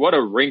mean, what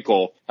a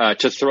wrinkle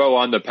to throw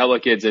on the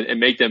Pelicans and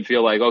make them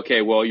feel like,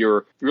 okay, well,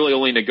 you're really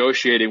only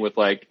negotiating with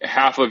like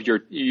half of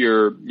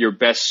your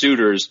best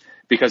suitors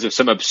because of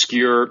some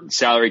obscure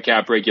salary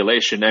cap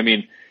regulation. I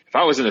mean, if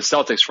I was in the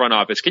Celtics front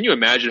office, can you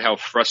imagine how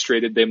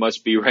frustrated they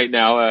must be right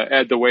now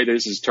at the way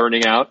this is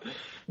turning out?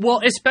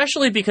 Well,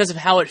 especially because of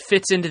how it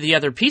fits into the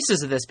other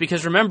pieces of this.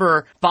 Because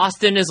remember,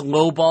 Boston is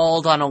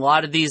lowballed on a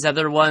lot of these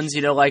other ones.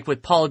 Like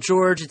with Paul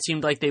George, it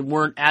seemed like they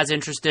weren't as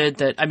interested.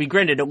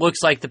 Granted, it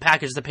looks like the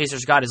package the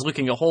Pacers got is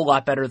looking a whole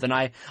lot better than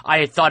I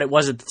had thought it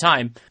was at the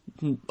time.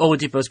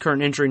 Oladipo's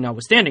current injury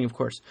notwithstanding, of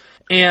course.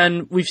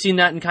 And we've seen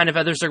that in kind of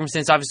other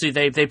circumstances. Obviously,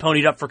 they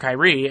ponied up for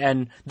Kyrie,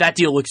 and that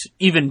deal looks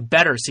even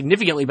better,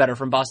 significantly better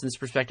from Boston's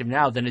perspective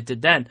now than it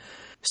did then.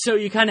 So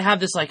you kind of have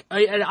this, like,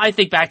 I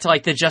think back to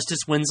like the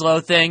Justice Winslow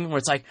thing where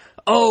it's like,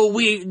 oh,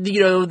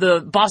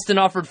 the Boston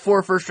offered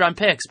 4 first-round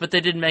picks, but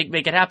they didn't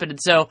make it happen. And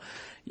so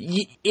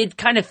it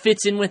kind of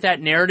fits in with that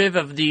narrative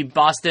of the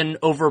Boston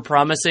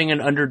over-promising and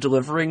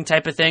under-delivering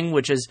type of thing,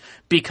 which has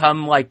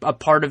become like a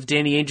part of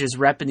Danny Ainge's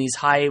rep in these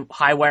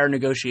high-wire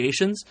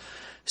negotiations.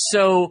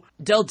 So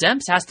Dell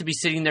Demps has to be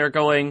sitting there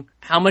going,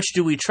 how much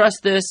do we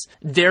trust this?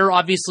 They're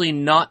obviously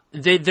not,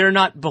 they're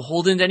not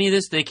beholden to any of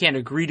this. They can't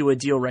agree to a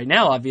deal right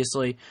now,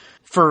 obviously,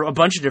 for a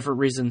bunch of different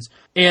reasons.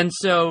 And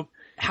so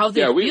how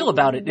they feel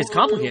about it is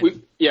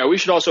complicated. We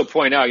should also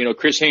point out,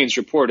 Chris Haynes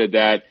reported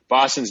that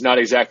Boston's not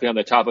exactly on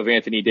the top of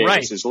Anthony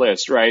Davis's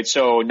list, right?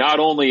 So not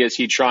only is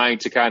he trying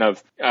to kind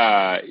of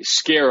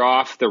scare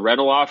off the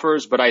rental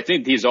offers, but I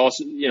think he's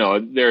also,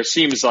 there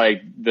seems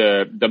like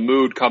the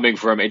mood coming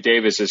from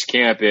Davis's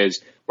camp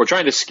is we're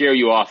trying to scare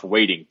you off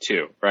waiting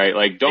too, right?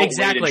 Like don't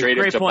wait and trade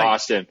him to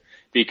Boston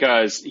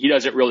because he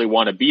doesn't really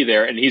want to be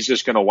there and he's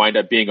just going to wind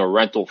up being a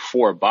rental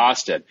for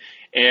Boston.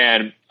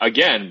 And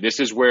again, this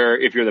is where,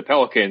 if you're the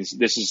Pelicans,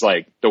 this is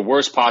like the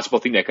worst possible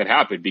thing that could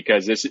happen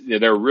because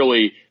they're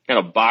really kind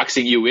of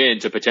boxing you in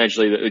to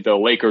potentially the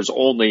Lakers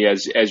only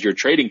as your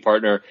trading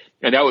partner.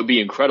 And that would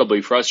be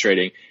incredibly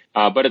frustrating.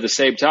 But at the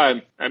same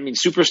time, I mean,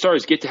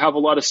 superstars get to have a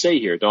lot of say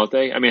here, don't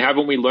they? I mean,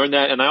 haven't we learned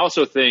that? And I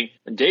also think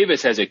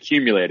Davis has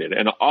accumulated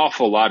an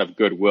awful lot of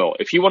goodwill.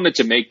 If he wanted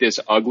to make this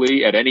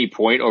ugly at any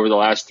point over the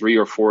last 3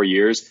 or 4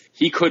 years,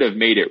 he could have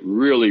made it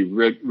really,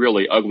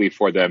 really ugly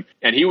for them.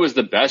 And he was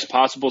the best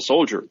possible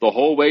soldier the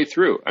whole way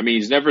through. I mean,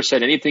 he's never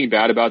said anything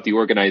bad about the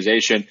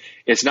organization.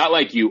 It's not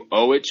like you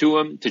owe it to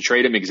him to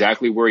trade him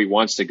exactly where he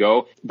wants to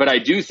go. But I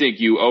do think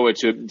you owe it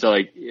to him to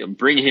like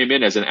bring him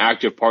in as an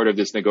active part of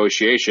this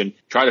negotiation,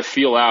 try to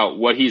feel out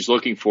what he's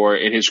looking for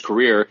in his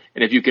career.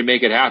 And if you can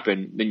make it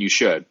happen, then you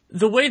should.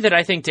 The way that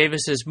I think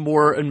Davis is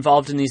more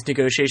involved in these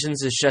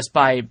negotiations is just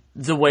by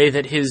the way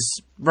that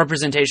his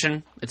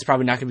representation, it's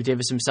probably not going to be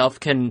Davis himself,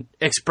 can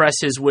express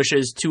his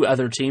wishes to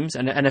other teams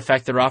and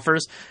affect their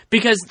offers.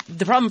 Because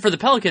the problem for the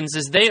Pelicans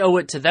is they owe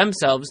it to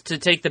themselves to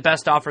take the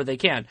best offer they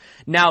can.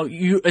 Now,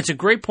 it's a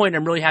great point.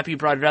 I'm really happy you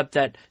brought it up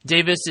that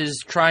Davis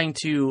is trying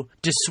to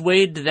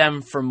dissuade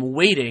them from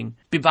waiting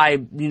by,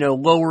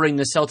 lowering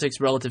the Celtics'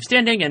 relative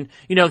standing. And,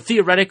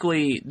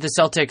 theoretically, the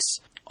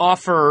Celtics'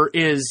 offer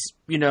is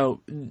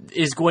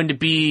going to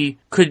be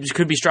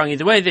could be strong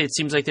either way. It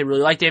seems like they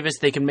really like Davis.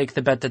 They can make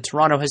the bet that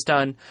Toronto has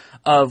done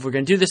of we're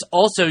going to do this.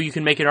 Also, you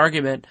can make an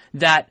argument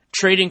that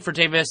trading for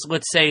Davis,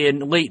 let's say in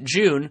late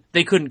June,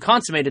 they couldn't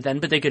consummate it then,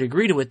 but they could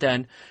agree to it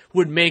then,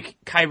 would make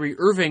Kyrie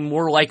Irving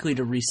more likely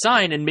to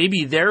re-sign, and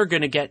maybe they're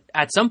going to get,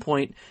 at some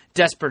point,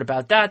 desperate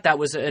about that. That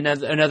was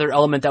another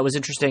element that was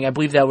interesting. I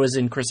believe that was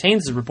in Chris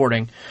Haynes'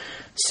 reporting.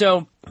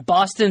 So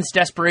Boston's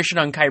desperation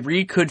on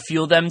Kyrie could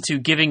fuel them to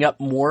giving up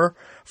more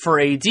for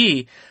AD.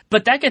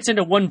 But that gets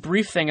into one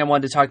brief thing I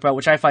wanted to talk about,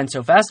 which I find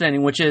so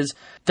fascinating, which is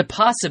the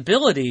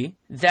possibility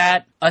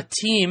that a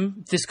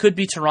team, this could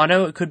be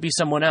Toronto, it could be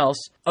someone else,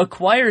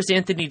 acquires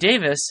Anthony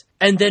Davis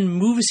and then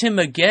moves him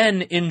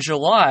again in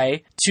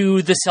July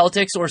to the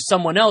Celtics or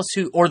someone else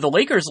or the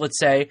Lakers, let's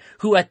say,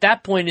 who at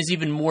that point is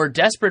even more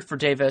desperate for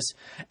Davis.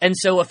 And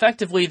so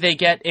effectively they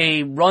get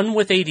a run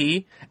with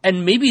AD,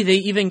 and maybe they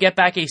even get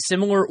back a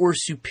similar or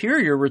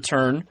superior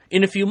return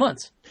in a few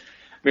months.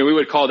 I mean, we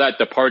would call that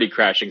the party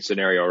crashing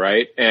scenario,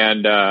 right?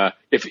 And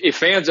if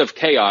fans of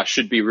chaos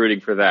should be rooting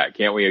for that,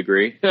 can't we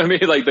agree? I mean,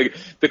 like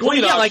the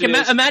clean option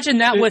is, imagine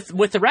that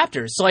with the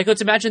Raptors. So,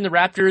 let's imagine the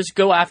Raptors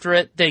go after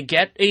it. They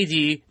get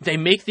AD. They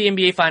make the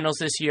NBA Finals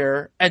this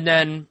year, and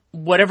then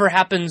whatever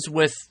happens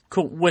with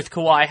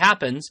Kawhi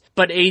happens.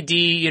 But AD,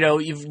 you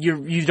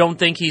don't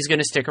think he's going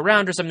to stick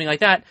around or something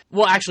like that.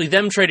 Well, actually,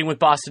 them trading with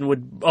Boston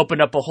would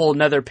open up a whole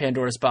nother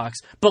Pandora's box.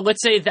 But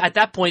let's say that at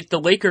that point, the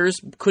Lakers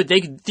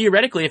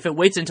theoretically, if it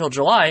waits until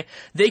July,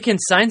 they can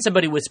sign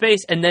somebody with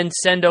space and then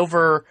send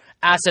over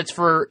assets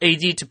for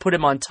AD to put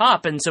him on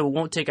top, and so it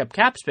won't take up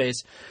cap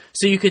space.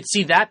 So you could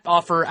see that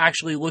offer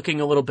actually looking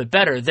a little bit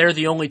better. They're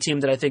the only team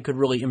that I think could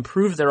really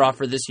improve their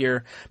offer this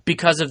year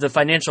because of the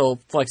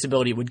financial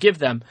flexibility it would give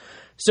them.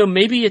 So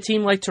maybe a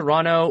team like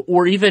Toronto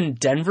or even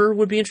Denver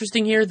would be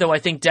interesting here, though I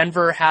think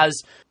Denver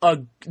has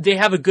they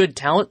have a good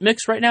talent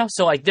mix right now.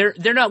 So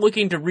they're not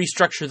looking to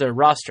restructure their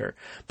roster.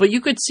 But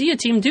you could see a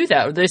team do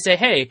that where they say,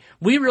 hey,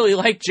 we really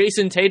like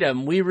Jason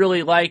Tatum. We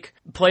really like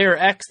player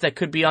X that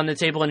could be on the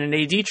table in an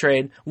AD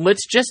trade.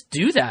 Let's just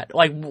do that.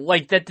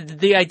 Like that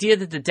the idea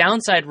that the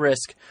downside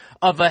risk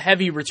of a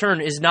heavy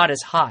return is not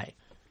as high.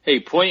 Hey,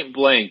 point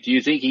blank, do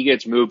you think he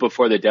gets moved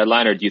before the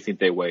deadline, or do you think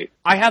they wait?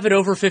 I have it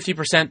over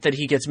 50% that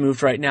he gets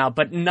moved right now,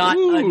 but not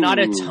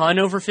a ton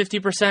over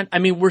 50%. I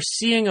mean, we're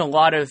seeing a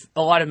lot of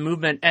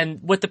movement,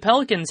 and what the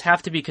Pelicans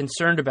have to be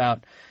concerned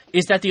about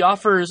is that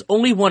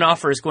only one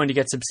offer is going to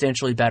get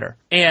substantially better,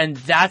 and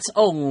that's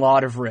a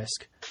lot of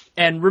risk.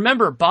 And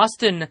remember,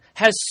 Boston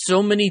has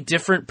so many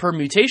different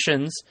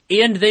permutations,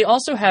 and they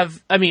also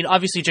have,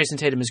 obviously Jason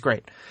Tatum is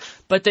great,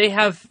 but they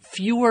have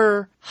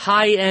fewer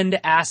high-end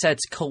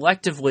assets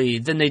collectively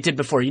than they did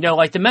before.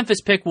 The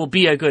Memphis pick will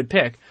be a good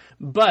pick,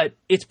 but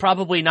it's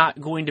probably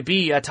not going to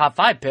be a top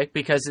 5 pick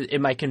because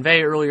it might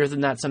convey earlier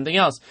than that something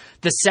else.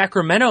 The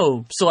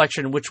Sacramento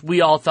selection, which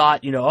we all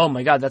thought, oh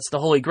my God, that's the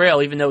holy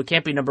grail, even though it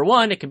can't be number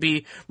 1, it could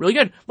be really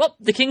good. Well,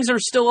 the Kings are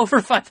still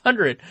over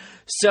 500,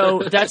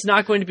 so that's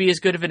not going to be as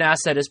good of an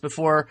asset as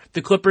before.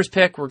 The Clippers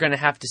pick, we're going to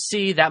have to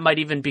see. That might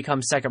even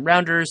become second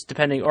rounders,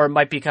 or it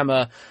might become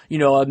a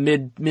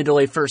mid to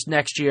late first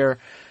next year.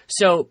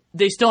 So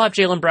they still have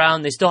Jaylen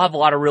Brown. They still have a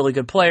lot of really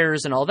good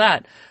players and all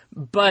that.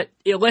 But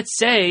let's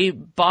say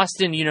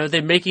Boston,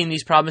 they're making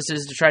these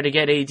promises to try to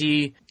get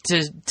AD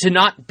to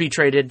not be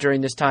traded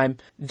during this time,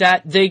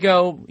 that they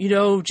go,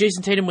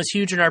 Jason Tatum was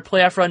huge in our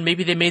playoff run.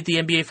 Maybe they made the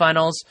NBA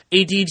Finals.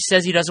 AD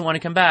says he doesn't want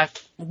to come back.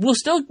 We'll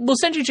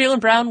send you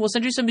Jaylen Brown. We'll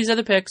send you some of these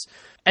other picks.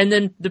 And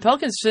then the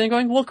Pelicans are sitting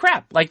going, well,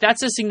 crap.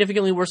 That's a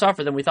significantly worse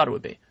offer than we thought it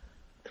would be.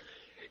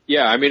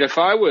 Yeah, if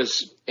I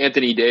was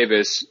Anthony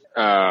Davis,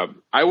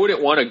 I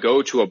wouldn't want to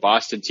go to a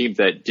Boston team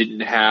that didn't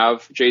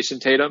have Jason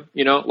Tatum.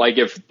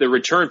 If the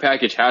return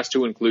package has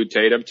to include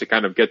Tatum to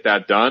kind of get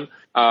that done.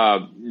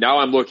 Now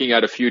I'm looking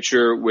at a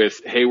future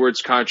with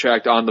Hayward's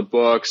contract on the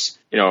books.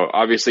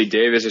 Obviously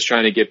Davis is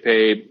trying to get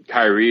paid.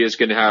 Kyrie is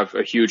going to have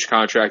a huge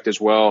contract as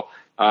well.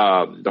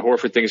 The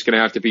Horford thing is going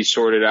to have to be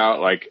sorted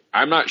out. Like,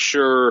 I'm not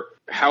sure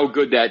how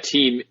good that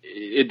team,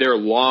 their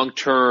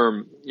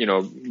long-term,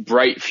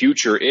 bright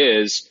future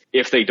is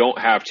if they don't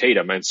have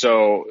Tatum. And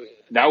so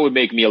that would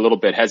make me a little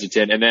bit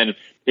hesitant. And then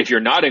if you're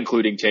not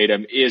including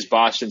Tatum, is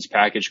Boston's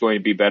package going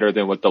to be better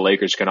than what the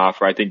Lakers can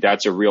offer? I think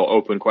that's a real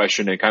open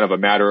question and kind of a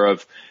matter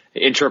of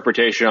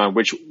interpretation on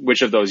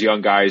which of those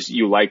young guys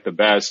you like the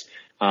best.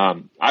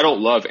 I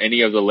don't love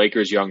any of the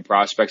Lakers' young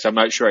prospects. I'm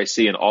not sure I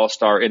see an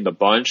all-star in the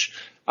bunch.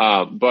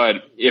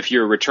 But if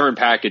your return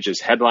package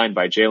is headlined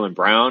by Jaylen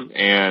Brown,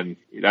 and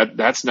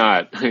that's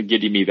not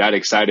getting me that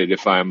excited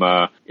if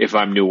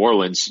I'm New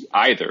Orleans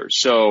either.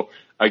 So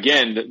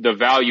again, the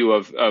value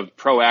of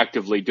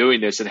proactively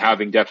doing this and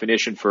having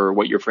definition for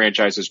what your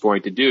franchise is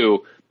going to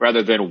do,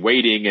 rather than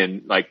waiting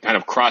and like kind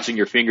of crossing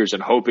your fingers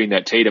and hoping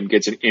that Tatum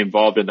gets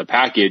involved in the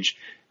package.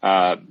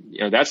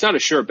 That's not a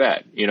sure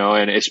bet,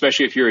 and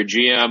especially if you're a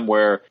GM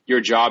where your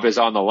job is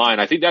on the line.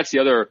 I think that's the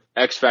other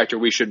X factor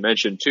we should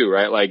mention too,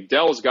 right? Like,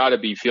 Dell's got to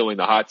be feeling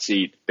the hot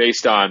seat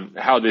based on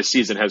how this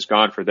season has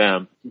gone for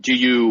them. Do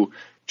you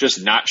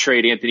just not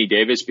trade Anthony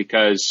Davis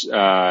because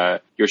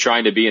you're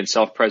trying to be in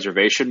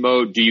self-preservation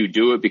mode? Do you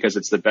do it because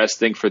it's the best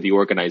thing for the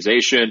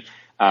organization?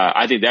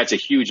 I think that's a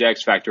huge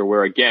X factor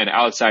where, again,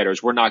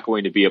 outsiders, we're not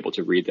going to be able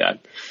to read that.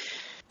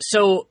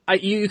 So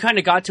you kind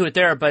of got to it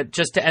there, but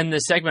just to end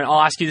this segment,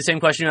 I'll ask you the same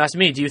question you asked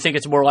me. Do you think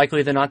it's more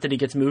likely than not that he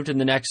gets moved in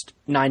the next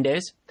 9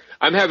 days?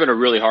 I'm having a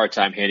really hard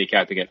time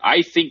handicapping it.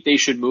 I think they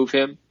should move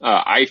him.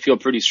 I feel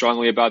pretty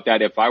strongly about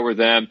that. If I were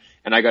them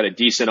and I got a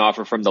decent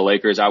offer from the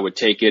Lakers, I would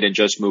take it and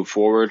just move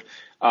forward.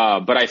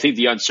 But I think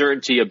the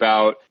uncertainty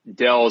about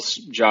Dell's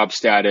job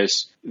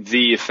status,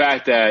 the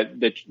fact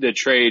that the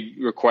trade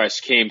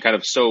request came kind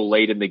of so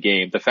late in the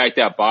game, the fact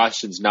that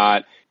Boston's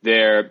not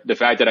there, the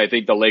fact that I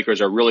think the Lakers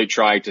are really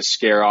trying to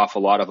scare off a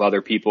lot of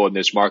other people in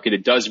this market,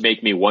 it does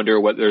make me wonder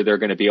whether they're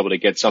going to be able to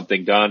get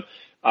something done.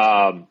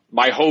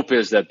 My hope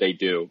is that they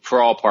do, for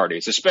all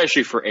parties,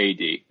 especially for AD.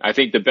 I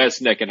think the best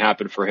thing that can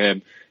happen for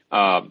him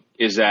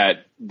is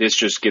that this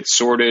just gets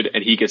sorted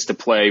and he gets to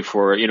play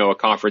for, a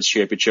conference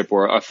championship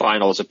or a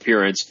finals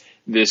appearance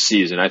this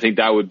season. I think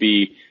that would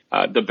be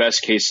the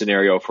best case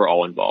scenario for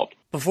all involved.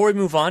 Before we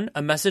move on,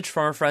 a message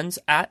from our friends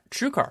at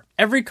TrueCar.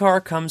 Every car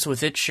comes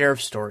with its share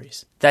of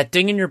stories. That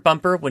ding in your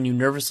bumper when you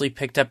nervously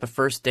picked up a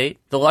first date,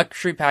 the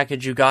luxury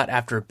package you got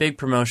after a big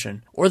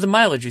promotion, or the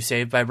mileage you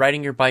saved by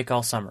riding your bike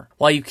all summer.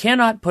 While you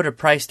cannot put a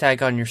price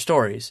tag on your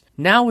stories,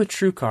 now with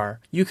TrueCar,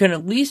 you can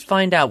at least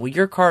find out what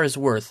your car is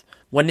worth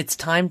when it's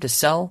time to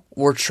sell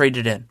or trade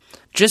it in.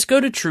 Just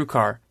go to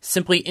TrueCar,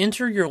 simply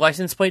enter your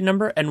license plate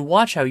number, and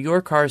watch how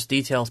your car's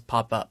details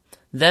pop up.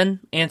 Then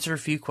answer a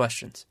few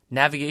questions.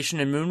 Navigation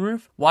and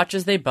moonroof? Watch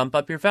as they bump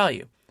up your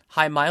value.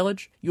 High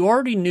mileage? You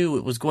already knew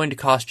it was going to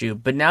cost you,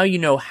 but now you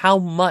know how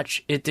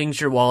much it dings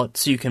your wallet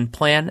so you can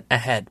plan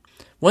ahead.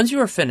 Once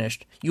you are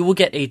finished, you will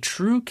get a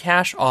true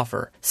cash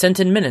offer sent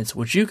in minutes,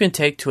 which you can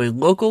take to a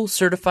local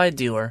certified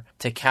dealer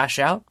to cash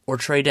out or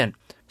trade in.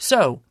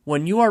 So,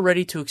 when you are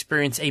ready to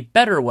experience a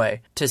better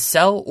way to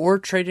sell or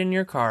trade in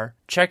your car,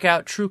 check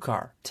out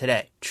TrueCar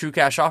today. True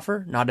cash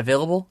offer not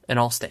available in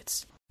all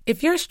states.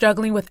 If you're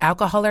struggling with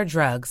alcohol or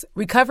drugs,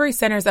 Recovery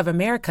Centers of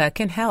America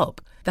can help.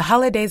 The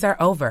holidays are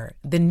over,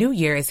 the new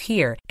year is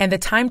here, and the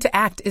time to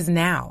act is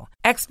now.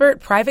 Expert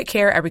private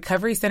care at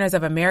Recovery Centers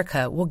of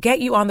America will get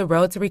you on the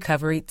road to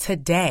recovery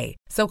today.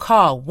 So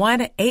call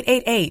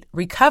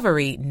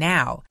 1-888-RECOVERY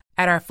now.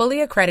 At our fully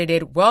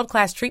accredited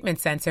world-class treatment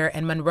center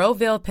in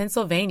Monroeville,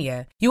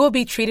 Pennsylvania, you will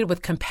be treated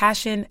with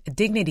compassion,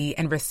 dignity,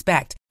 and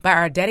respect by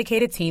our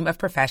dedicated team of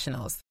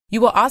professionals.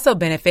 You will also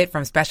benefit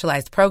from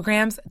specialized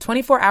programs,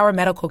 24-hour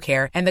medical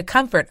care, and the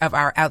comfort of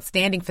our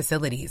outstanding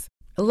facilities.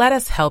 Let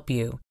us help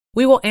you.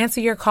 We will answer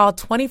your call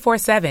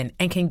 24/7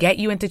 and can get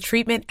you into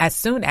treatment as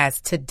soon as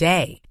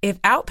today.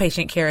 If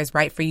outpatient care is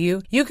right for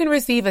you, you can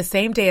receive a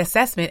same-day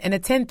assessment and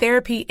attend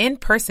therapy in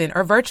person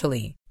or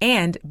virtually.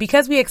 And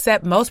because we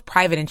accept most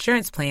private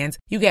insurance plans,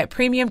 you get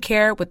premium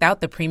care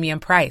without the premium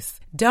price.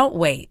 Don't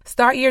wait.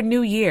 Start your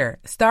new year.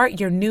 Start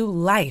your new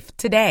life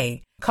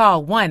today.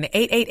 Call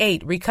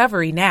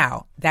 1-888-RECOVERY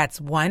now.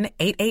 That's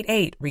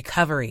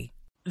 1-888-RECOVERY.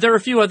 There are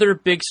a few other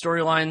big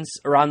storylines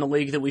around the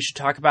league that we should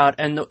talk about,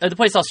 and the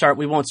place I'll start,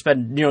 we won't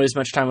spend nearly as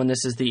much time on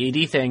this as the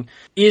AD thing,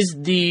 is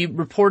the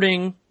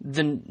reporting,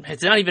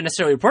 it's not even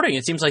necessarily reporting,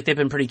 it seems like they've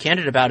been pretty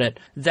candid about it,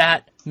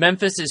 that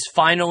Memphis is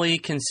finally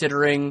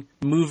considering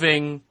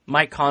moving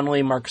Mike Conley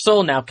and Marc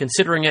Gasol. Now,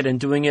 considering it and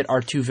doing it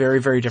are two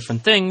very, very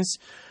different things,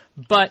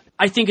 but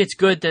I think it's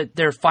good that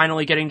they're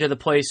finally getting to the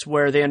place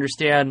where they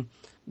understand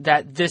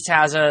that this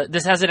has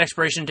an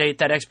expiration date.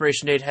 That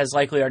expiration date has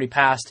likely already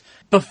passed,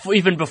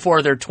 even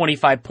before their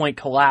 25-point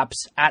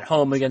collapse at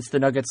home against the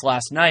Nuggets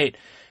last night.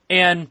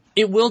 And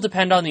it will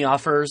depend on the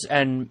offers,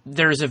 and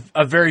there's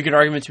a very good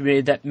argument to be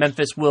made that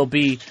Memphis will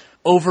be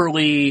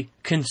overly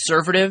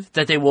conservative,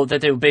 that they will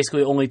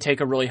basically only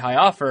take a really high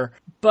offer.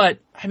 But,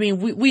 I mean,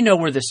 we know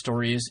where this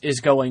story is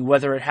going,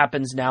 whether it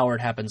happens now or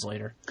it happens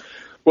later.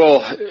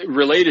 Well,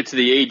 related to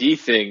the AD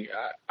thing,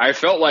 I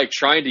felt like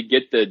trying to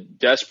get the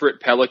desperate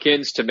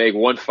Pelicans to make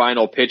one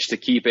final pitch to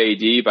keep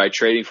AD by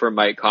trading for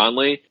Mike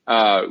Conley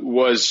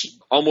was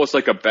almost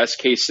like a best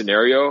case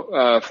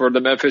scenario for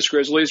the Memphis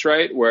Grizzlies,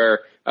 right? Where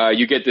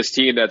you get this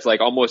team that's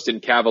like almost in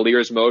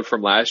Cavaliers mode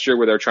from last year,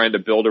 where they're trying to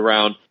build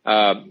around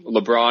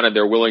LeBron, and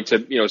they're willing to,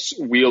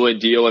 wheel and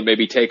deal and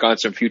maybe take on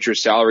some future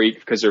salary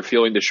because they're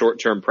feeling the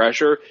short-term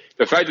pressure.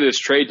 The fact that this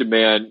trade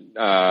demand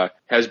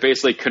has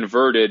basically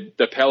converted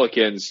the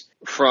Pelicans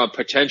from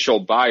potential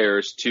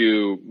buyers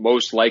to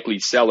most likely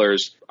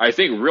sellers, I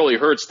think really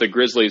hurts the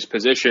Grizzlies'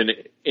 position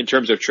in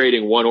terms of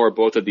trading one or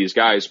both of these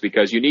guys,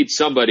 because you need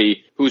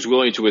somebody who's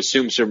willing to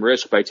assume some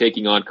risk by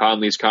taking on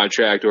Conley's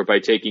contract or by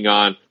taking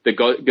on the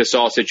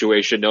Gasol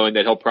situation, knowing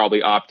that he'll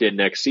probably opt in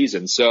next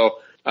season. So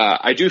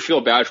I do feel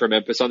bad for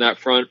Memphis on that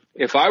front.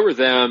 If I were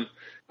them,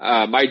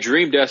 my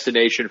dream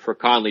destination for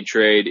Conley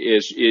trade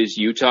is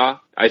Utah.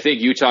 I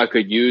think Utah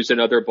could use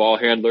another ball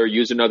handler,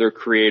 use another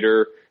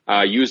creator,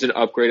 use an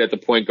upgrade at the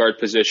point guard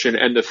position,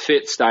 and the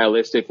fit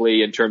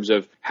stylistically in terms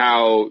of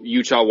how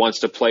Utah wants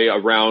to play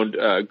around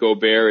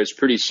Gobert is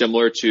pretty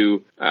similar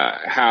to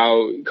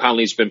how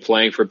Conley's been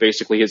playing for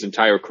basically his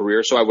entire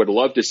career. So I would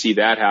love to see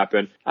that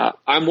happen.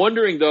 I'm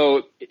wondering,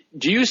 though,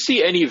 do you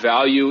see any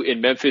value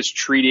in Memphis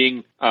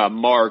treating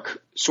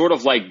Mark sort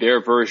of like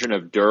their version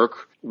of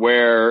Dirk,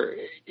 where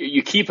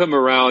you keep him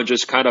around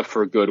just kind of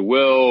for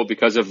goodwill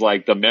because of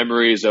like the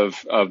memories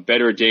of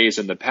better days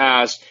in the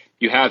past?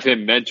 You have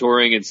him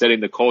mentoring and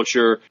setting the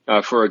culture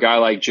for a guy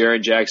like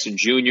Jaren Jackson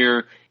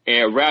Jr.,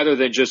 and rather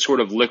than just sort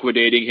of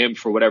liquidating him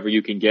for whatever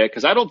you can get,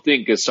 because I don't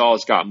think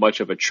Gasol's got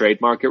much of a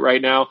trade market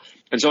right now.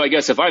 And so I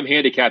guess if I'm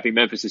handicapping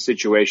Memphis'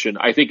 situation,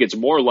 I think it's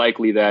more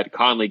likely that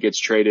Conley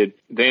gets traded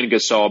than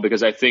Gasol,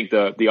 because I think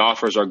the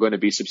offers are going to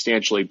be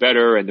substantially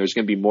better and there's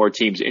going to be more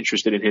teams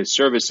interested in his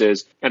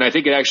services. And I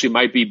think it actually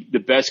might be the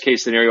best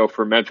case scenario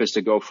for Memphis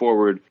to go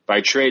forward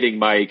by trading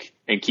Mike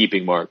and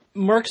keeping Mark.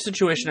 Mark's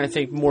situation, I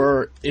think,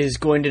 more is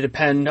going to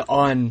depend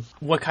on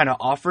what kind of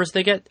offers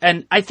they get.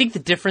 And I think the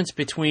difference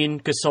between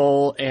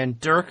Gasol and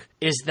Dirk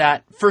is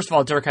that, first of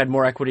all, Dirk had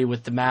more equity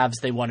with the Mavs.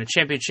 They won a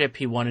championship.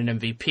 He won an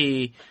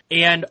MVP.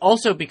 And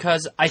also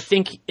because I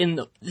think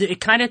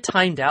it kind of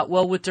timed out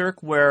well with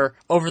Dirk, where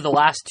over the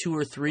last 2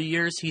 or 3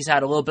 years, he's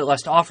had a little bit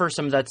less to offer.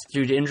 Some of that's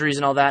due to injuries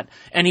and all that.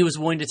 And he was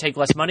willing to take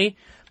less money.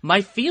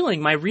 My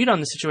read on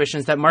the situation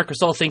is that Marc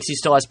Gasol thinks he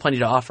still has plenty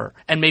to offer,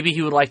 and maybe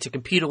he would like to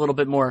compete a little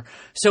bit more.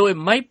 So it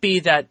might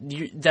be that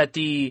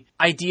the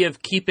idea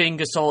of keeping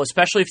Gasol,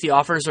 especially if the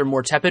offers are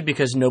more tepid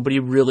because nobody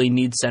really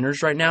needs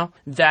centers right now,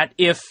 that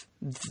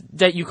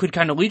you could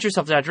kind of lead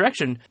yourself in that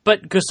direction.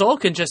 But Gasol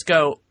can just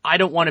go, I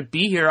don't want to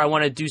be here. I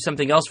want to do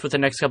something else for the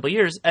next couple of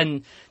years,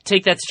 and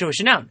take that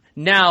situation out.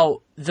 Now,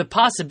 the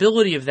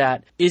possibility of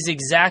that is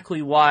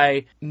exactly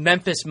why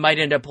Memphis might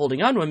end up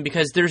holding on to him,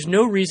 because there's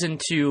no reason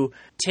to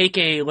take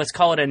let's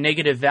call it a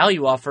negative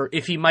value offer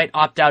if he might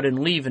opt out and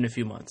leave in a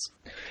few months.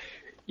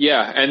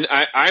 Yeah, and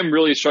I'm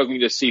really struggling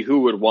to see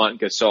who would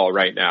want Gasol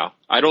right now.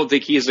 I don't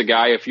think he's a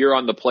guy, if you're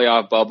on the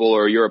playoff bubble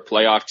or you're a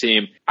playoff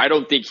team, I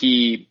don't think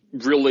he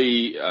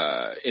really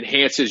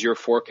enhances your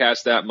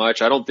forecast that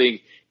much. I don't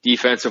think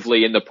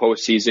defensively in the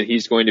postseason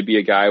he's going to be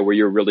a guy where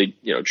you're really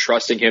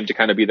trusting him to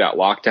kind of be that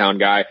lockdown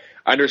guy.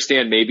 I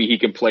understand maybe he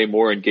can play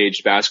more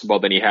engaged basketball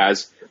than he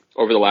has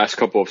over the last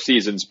couple of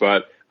seasons,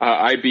 but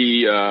I'd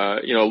be a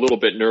little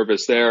bit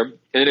nervous there.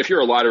 And if you're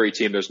a lottery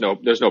team, there's no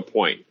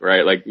point,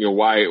 right? Like,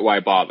 why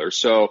bother?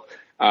 So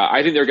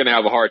I think they're going to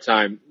have a hard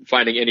time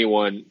finding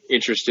anyone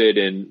interested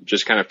in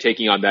just kind of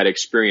taking on that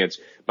experience.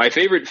 My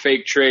favorite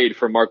fake trade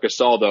for Marc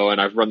Gasol, though, and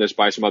I've run this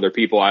by some other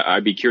people,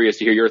 I'd be curious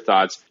to hear your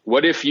thoughts.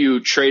 What if you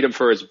trade him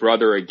for his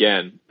brother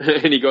again,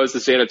 and he goes to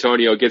San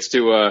Antonio, gets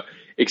to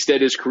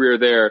extend his career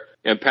there,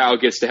 and Powell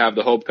gets to have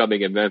the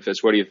homecoming in Memphis?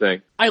 What do you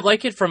think? I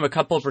like it from a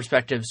couple of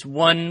perspectives.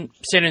 One,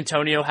 San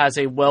Antonio has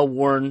a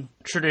well-worn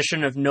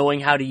tradition of knowing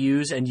how to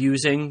use and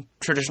using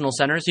traditional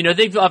centers.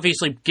 They've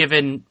obviously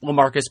given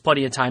LaMarcus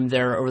plenty of time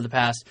there over the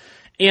past.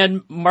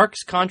 And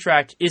Mark's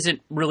contract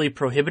isn't really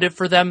prohibitive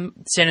for them.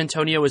 San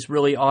Antonio is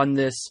really on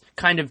this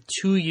kind of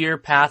 2-year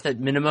path at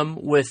minimum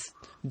with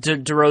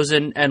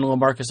DeRozan and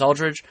LaMarcus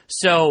Aldridge.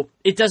 So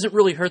it doesn't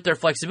really hurt their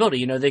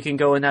flexibility. They can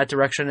go in that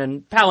direction,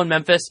 and Powell in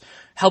Memphis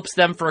helps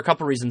them for a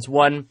couple reasons.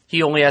 One,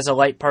 he only has a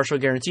light partial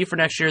guarantee for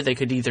next year. They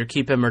could either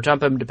keep him or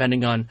dump him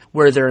depending on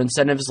where their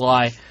incentives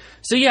lie.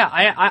 So yeah,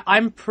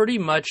 I'm pretty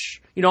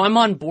much, I'm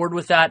on board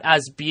with that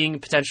as being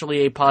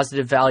potentially a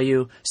positive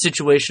value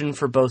situation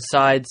for both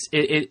sides.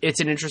 It's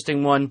an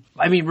interesting one.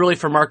 I mean, really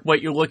for Mark,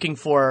 what you're looking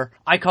for,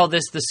 I call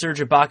this the Serge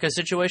Ibaka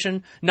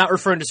situation, not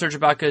referring to Serge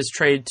Ibaka's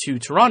trade to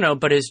Toronto,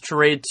 but his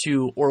trade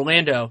to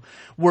Orlando,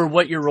 where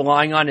what you're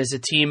relying on is a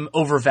team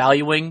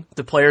overvaluing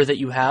the player that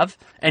you have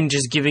and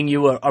just giving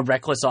you a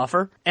reckless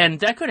offer. And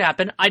that could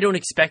happen. I don't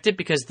expect it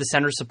because the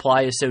center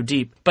supply is so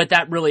deep, but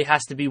that really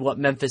has to be what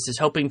Memphis is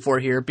hoping for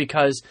here,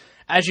 because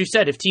as you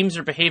said, if teams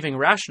are behaving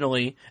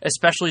rationally,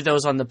 especially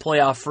those on the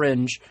playoff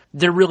fringe,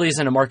 there really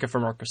isn't a market for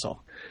Marc Gasol.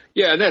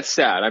 Yeah, and that's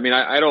sad. I mean,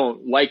 I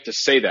don't like to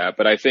say that,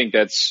 but I think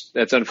that's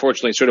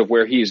unfortunately sort of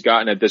where he's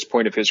gotten at this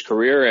point of his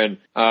career. And,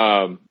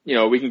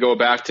 we can go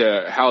back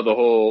to how the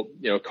whole,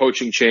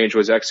 coaching change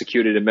was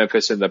executed in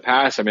Memphis in the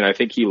past. I mean, I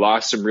think he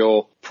lost some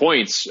real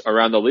points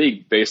around the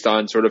league based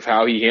on sort of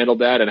how he handled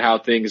that and how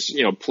things,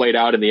 played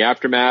out in the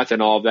aftermath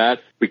and all of that.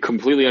 We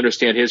completely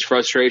understand his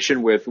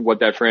frustration with what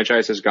that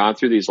franchise has gone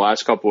through these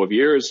last couple of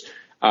years.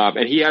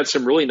 And he had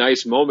some really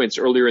nice moments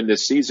earlier in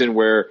this season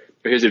where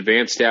his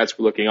advanced stats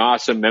were looking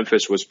awesome.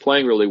 Memphis was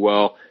playing really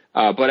well.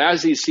 But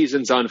as these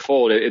seasons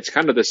unfold, it's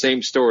kind of the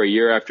same story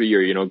year after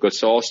year.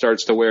 Gasol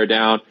starts to wear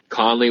down,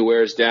 Conley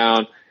wears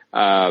down,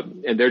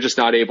 and they're just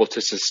not able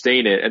to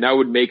sustain it. And that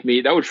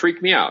would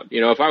freak me out.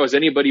 If I was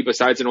anybody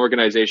besides an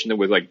organization that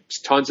with like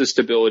tons of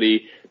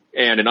stability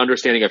and an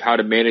understanding of how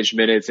to manage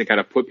minutes and kind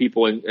of put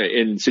people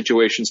in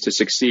situations to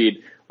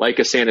succeed, like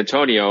a San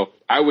Antonio,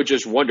 I would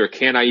just wonder,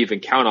 can I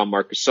even count on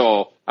Marc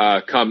Gasol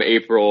come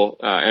April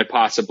and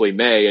possibly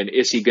May? And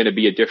is he going to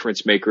be a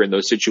difference maker in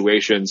those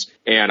situations?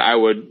 And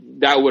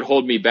that would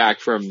hold me back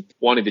from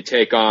wanting to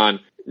take on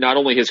not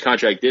only his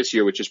contract this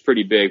year, which is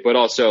pretty big, but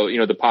also,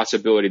 the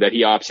possibility that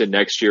he opts in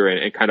next year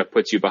and kind of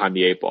puts you behind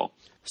the 8 ball.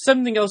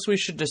 Something else we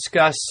should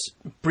discuss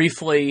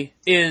briefly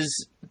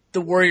is the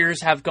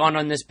Warriors have gone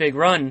on this big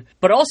run,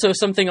 but also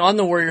something on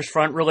the Warriors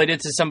front related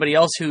to somebody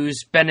else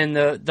who's been in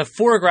the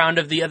foreground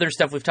of the other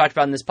stuff we've talked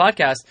about in this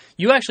podcast.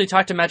 You actually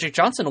talked to Magic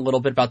Johnson a little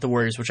bit about the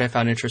Warriors, which I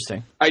found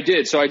interesting. I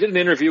did. So I did an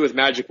interview with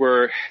Magic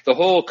where the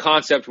whole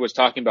concept was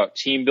talking about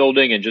team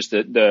building and just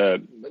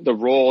the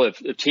role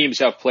if teams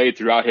have played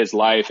throughout his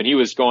life. And he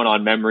was going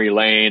on memory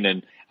lane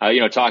and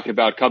talking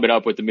about coming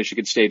up with the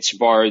Michigan State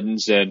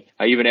Spartans and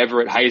even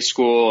Everett High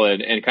School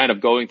and kind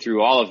of going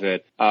through all of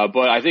it.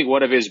 But I think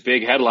one of his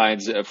big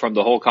headlines from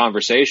the whole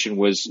conversation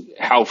was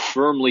how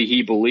firmly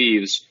he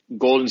believes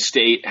Golden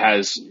State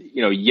has,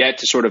 yet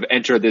to sort of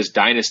enter this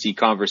dynasty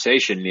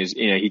conversation.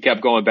 He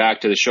kept going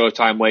back to the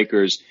Showtime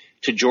Lakers,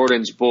 to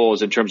Jordan's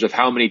Bulls in terms of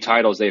how many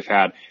titles they've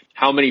had,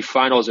 how many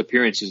finals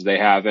appearances they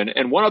have.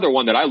 And one other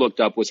one that I looked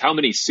up was how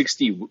many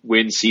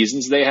 60-win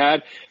seasons they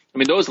had. I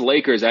mean, those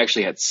Lakers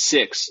actually had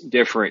 6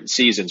 different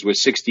seasons with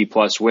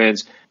 60-plus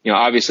wins.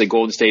 Obviously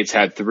Golden State's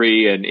had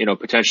 3 and,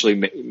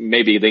 potentially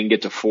maybe they can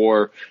get to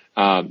 4,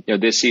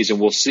 this season.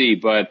 We'll see.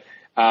 But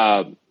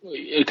kind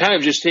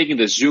of just taking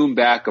the zoom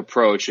back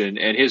approach and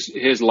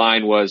his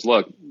line was,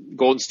 look,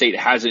 Golden State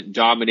hasn't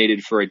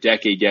dominated for a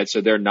decade yet,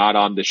 so they're not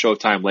on the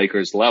Showtime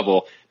Lakers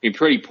level. I mean,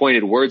 pretty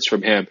pointed words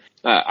from him.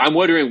 I'm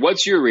wondering,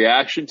 what's your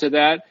reaction to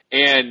that?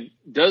 And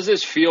does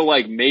this feel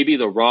like maybe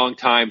the wrong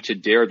time to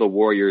dare the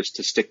Warriors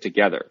to stick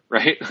together,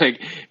 right?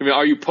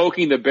 Are you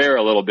poking the bear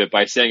a little bit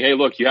by saying, hey,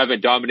 look, you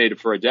haven't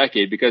dominated for a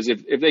decade? Because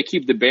if they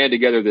keep the band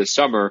together this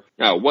summer,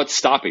 what's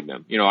stopping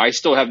them? I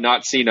still have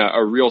not seen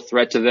a real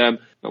threat to them.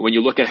 When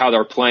you look at how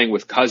they're playing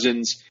with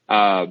Cousins,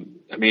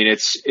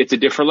 it's a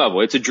different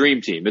level. It's a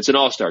dream team. It's an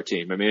all-star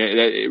team. I mean,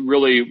 it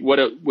really, what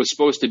it was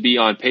supposed to be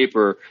on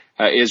paper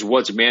is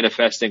what's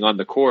manifesting on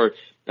the court.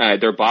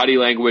 Their body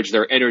language,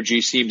 their energy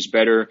seems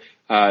better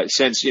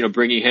since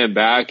bringing him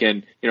back,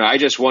 and I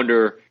just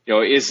wonder,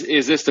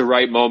 is this the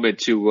right moment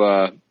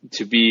to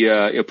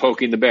be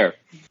poking the bear?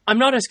 I'm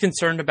not as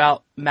concerned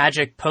about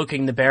Magic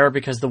poking the bear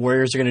because the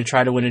Warriors are going to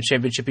try to win a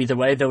championship either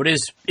way, though it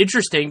is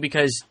interesting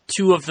because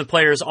 2 of the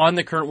players on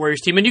the current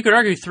Warriors team, and you could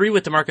argue 3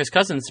 with DeMarcus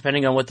Cousins,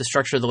 depending on what the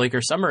structure of the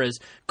Lakers summer is,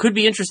 could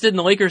be interested in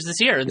the Lakers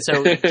this year. And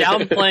so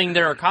downplaying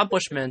their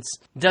accomplishments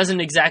doesn't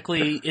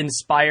exactly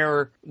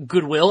inspire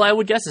goodwill, I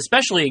would guess,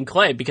 especially in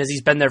Klay, because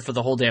he's been there for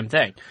the whole damn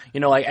thing.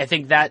 I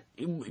think that,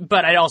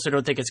 but I also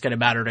don't think it's going to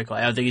matter to Klay.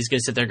 I don't think he's going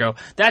to sit there and go,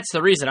 that's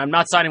the reason I'm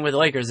not signing with the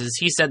Lakers, is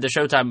he said the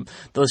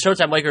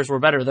Showtime Lakers were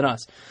better than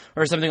us,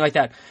 or something like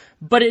that.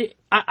 But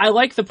I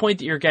like the point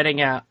that you're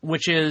getting at,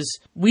 which is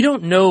we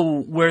don't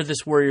know where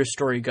this Warriors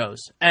story goes.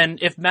 And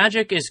if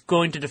Magic is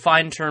going to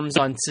define terms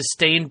on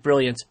sustained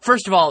brilliance,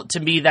 first of all, to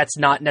me, that's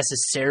not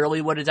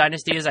necessarily what a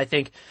dynasty is. I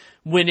think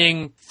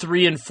winning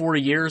 3 and 4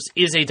 years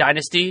is a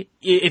dynasty.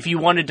 If you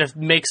wanted to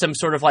make some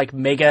sort of like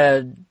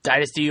mega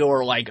dynasty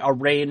or like a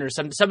reign or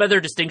some other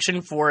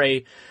distinction for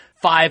a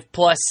 5+,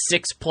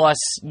 6+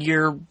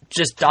 year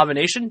just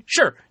domination,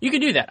 sure, you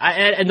can do that.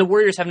 And the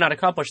Warriors have not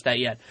accomplished that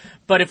yet.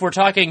 But if we're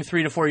talking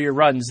 3 to 4 year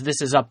runs,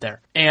 this is up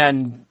there.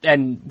 And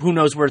who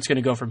knows where it's going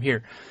to go from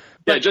here.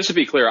 Yeah, just to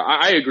be clear,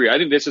 I agree. I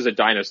think this is a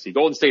dynasty.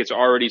 Golden State's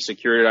already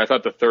secured it. I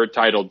thought the 3rd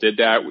title did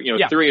that.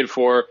 3 and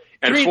 4.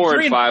 And 4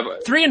 and 5.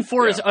 3 and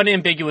 4 is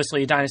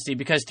unambiguously a dynasty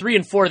because 3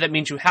 and 4, that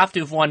means you have to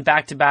have won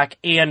back-to-back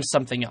and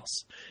something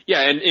else.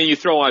 Yeah, and you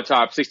throw on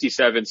top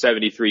 67,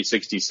 73,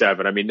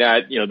 67. I mean,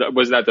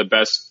 wasn't that the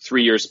best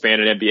 3-year span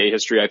in NBA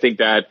history? I think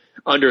that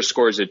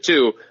underscores it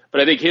too.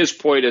 But I think his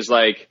point is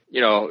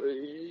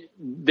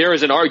there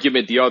is an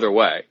argument the other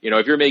way.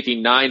 If you're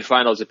making 9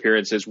 finals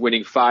appearances,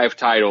 winning 5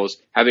 titles,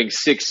 having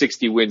 6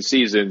 60-win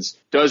seasons,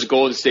 does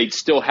Golden State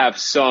still have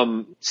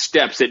some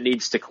steps it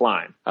needs to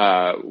climb?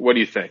 What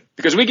do you think?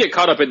 Because we get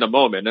caught up in the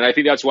moment, and I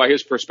think that's why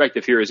his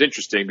perspective here is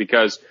interesting,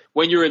 because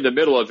when you're in the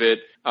middle of it,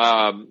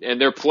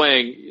 and they're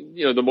playing,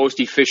 the most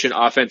efficient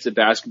offensive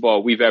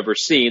basketball we've ever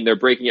seen. They're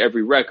breaking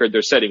every record.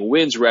 They're setting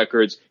wins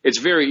records. It's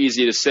very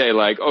easy to say,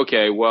 like,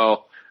 okay,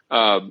 well,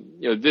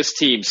 this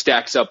team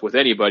stacks up with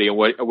anybody. And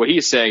what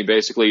he's saying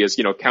basically is,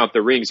 count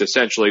the rings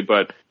essentially,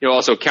 but,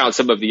 also count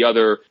some of the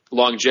other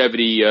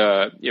longevity,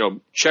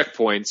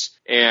 checkpoints,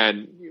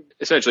 and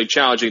essentially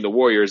challenging the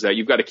Warriors that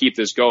you've got to keep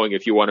this going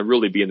if you want to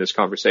really be in this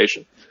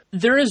conversation.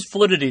 There is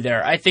validity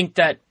there. I think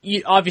that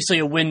obviously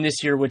a win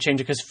this year would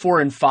change it, because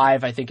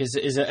 4-5, I think,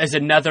 is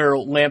another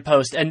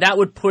lamppost, and that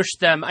would push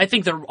them. I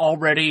think they're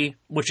already,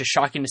 which is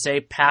shocking to say,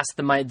 past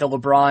the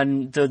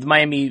LeBron, the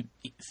Miami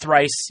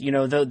thrice,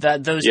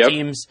 those Yep.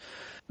 teams.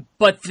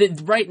 But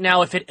right now,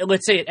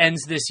 let's say it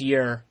ends this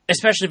year,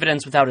 especially if it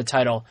ends without a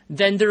title,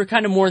 then they're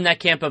kind of more in that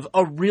camp of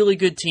a really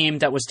good team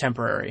that was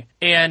temporary.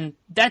 And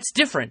that's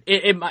different.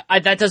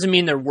 That doesn't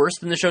mean they're worse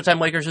than the Showtime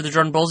Lakers or the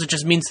Jordan Bulls. It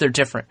just means they're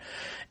different.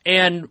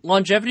 And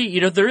longevity,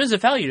 there is a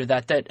value to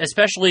that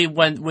especially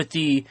with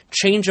the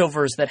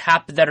changeovers that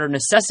happen, that are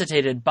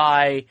necessitated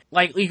by,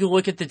 like, you can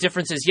look at the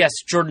differences. Yes,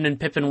 Jordan and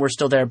Pippen were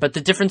still there, but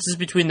the differences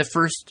between the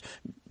first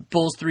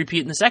Bulls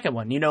three-peat and the second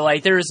one,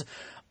 there's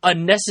a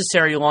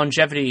necessary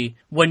longevity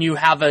when you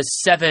have a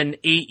 7-8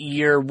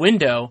 year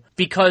window,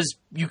 because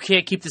you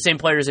can't keep the same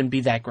players and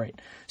be that great.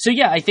 So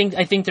yeah, I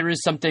think there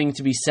is something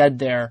to be said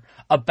there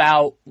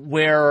about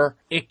where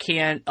it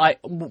can,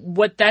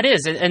 what that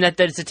is, and that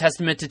it's a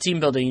testament to team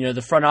building,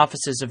 the front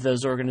offices of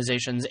those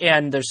organizations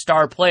and their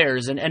star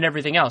players and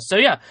everything else. So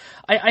yeah,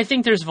 I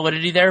think there's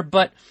validity there,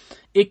 but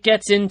it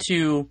gets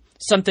into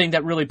something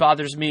that really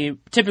bothers me,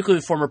 typically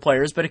with former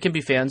players, but it can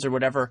be fans or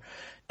whatever,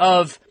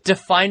 of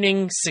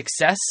defining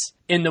success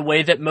in the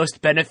way that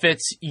most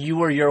benefits you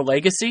or your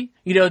legacy.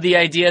 The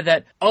idea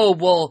that,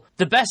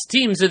 the best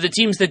teams are the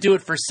teams that do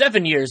it for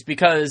 7 years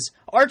because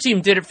our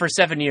team did it for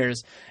 7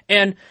 years.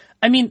 And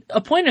I mean,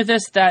 a point of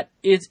this that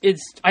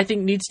I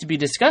think needs to be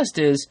discussed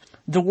is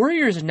the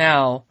Warriors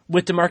now,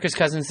 with DeMarcus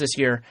Cousins this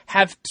year,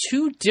 have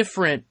two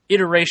different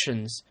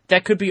iterations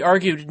that could be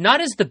argued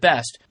not as the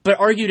best, but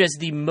argued as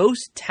the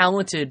most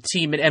talented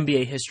team in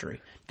NBA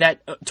history.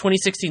 That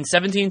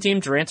 2016-17 team,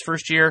 Durant's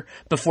first year,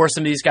 before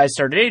some of these guys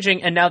started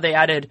aging, and now they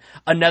added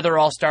another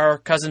all-star.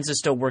 Cousins is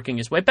still working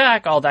his way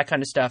back, all that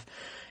kind of stuff.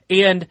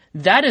 And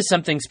that is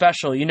something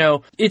special.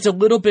 It's a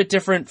little bit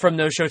different from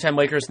those Showtime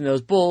Lakers and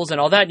those Bulls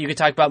and all that. And you could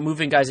talk about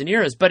moving guys in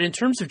eras. But in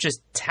terms of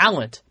just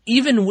talent,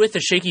 even with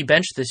a shaky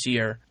bench this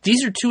year,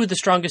 these are two of the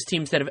strongest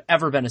teams that have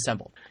ever been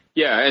assembled.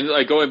 Yeah,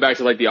 and going back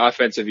to the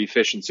offensive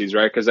efficiencies,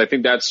 right? Because I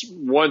think that's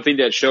one thing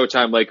that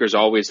Showtime Lakers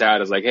always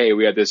had is hey,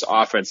 we had this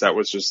offense that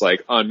was just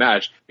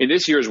unmatched. In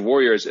this year's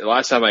Warriors,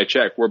 last time I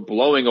checked, we're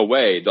blowing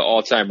away the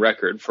all-time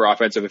record for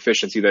offensive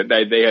efficiency that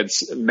they had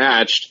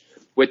matched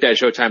with that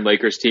Showtime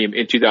Lakers team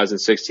in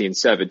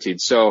 2016-17.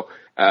 So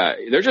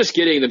they're just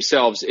getting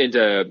themselves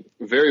into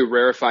very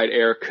rarefied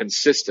air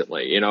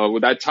consistently.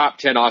 With that top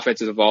 10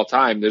 offenses of all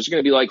time, there's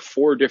going to be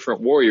 4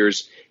 different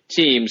Warriors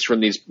teams from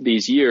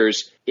these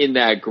years in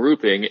that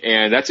grouping,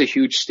 and that's a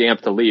huge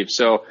stamp to leave.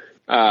 So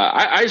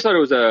I just thought it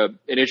was an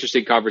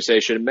interesting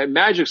conversation.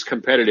 Magic's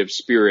competitive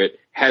spirit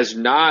has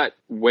not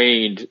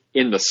waned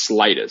in the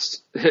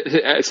slightest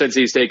since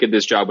he's taken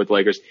this job with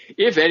Lakers.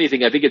 If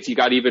anything, I think he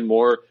got even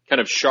more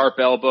kind of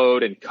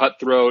sharp-elbowed and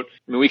cutthroat.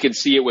 I mean, we can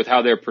see it with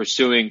how they're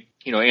pursuing,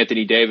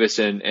 Anthony Davis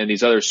and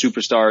these other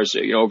superstars,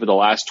 over the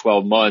last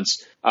 12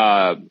 months.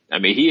 I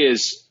mean, he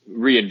is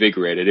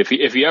reinvigorated. If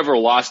he ever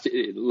lost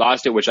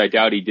it, which I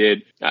doubt he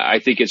did, I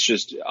think it's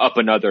just up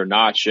another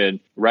notch. And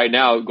right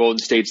now, Golden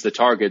State's the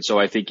target. So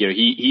I think,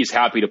 he's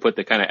happy to put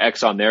the kind of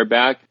X on their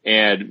back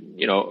and,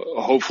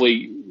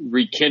 hopefully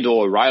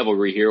rekindle a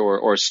rivalry here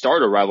or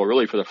start a rivalry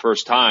really for the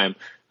first time.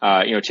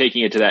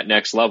 Taking it to that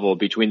next level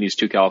between these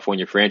two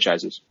California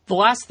franchises. The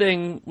last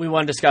thing we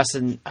want to discuss,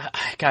 and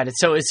God,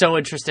 it's so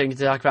interesting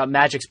to talk about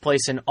Magic's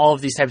place in all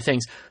of these type of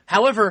things.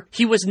 However,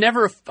 he was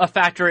never a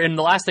factor in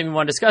the last thing we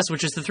want to discuss,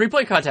 which is the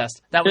 3-point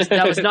contest. That was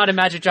not a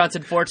Magic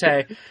Johnson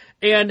forte.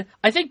 And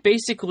I think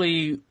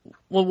basically,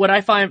 what I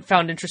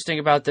found interesting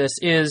about this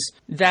is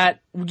that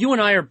you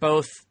and I are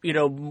both,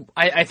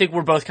 I think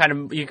we're both kind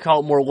of, you call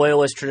it more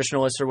loyalist,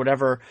 traditionalist or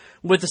whatever.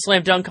 With the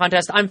slam dunk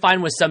contest, I'm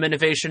fine with some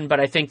innovation, but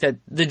I think that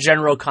the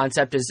general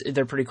concept is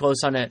they're pretty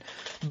close on it.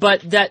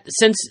 But that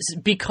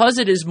because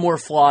it is more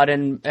flawed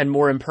and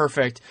more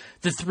imperfect,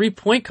 the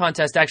 3-point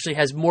contest actually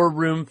has more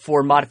room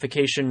for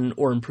modification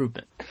or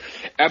improvement.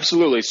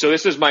 Absolutely. So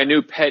this is my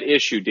new pet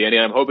issue, Danny.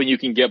 I'm hoping you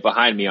can get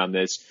behind me on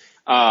this.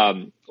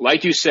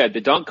 Like you said,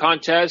 the dunk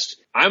contest,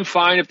 I'm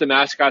fine if the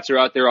mascots are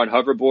out there on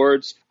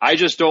hoverboards. I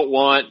just don't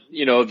want,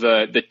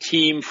 the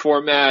team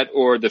format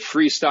or the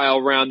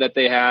freestyle round that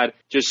they had.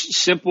 Just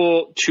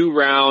simple 2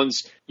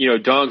 rounds,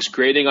 dunks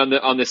grading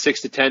on the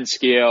 6 to 10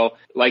 scale,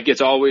 like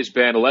it's always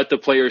been. Let the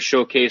players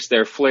showcase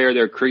their flair,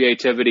 their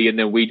creativity, and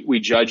then we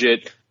judge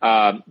it.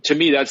 To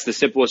me, that's the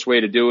simplest way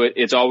to do it.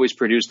 It's always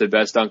produced the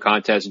best dunk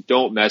contest.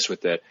 Don't mess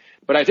with it.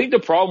 But I think the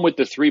problem with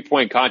the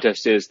 3-point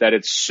contest is that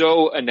it's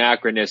so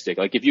anachronistic.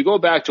 If you go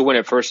back to when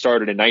it first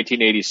started in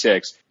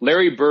 1986,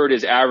 Larry Bird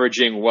is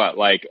averaging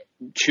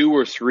 2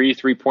 or 3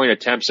 3-point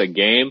attempts a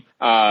game.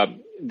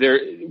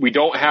 We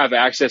don't have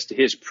access to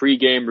his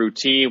pregame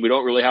routine. We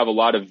don't really have a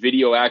lot of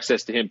video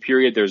access to him,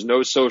 period. There's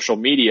no social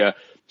media.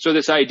 So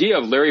this idea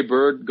of Larry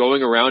Bird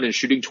going around and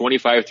shooting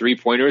 25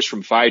 3-pointers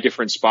from 5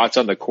 different spots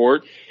on the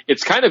court,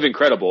 it's kind of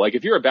incredible. Like,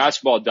 if you're a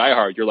basketball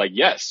diehard, you're like,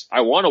 yes,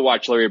 I want to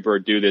watch Larry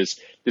Bird do this.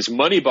 This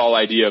Moneyball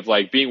idea of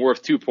like being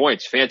worth 2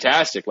 points,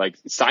 fantastic. Like,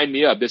 sign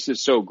me up. This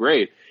is so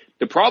great.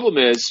 The problem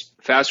is,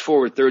 fast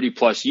forward 30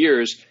 plus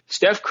years,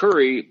 Steph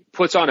Curry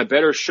puts on a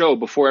better show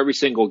before every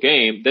single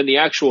game than the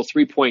actual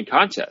 3-point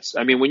contest.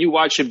 I mean, when you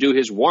watch him do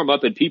his warm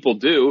up, and people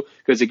do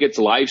because it gets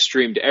live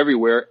streamed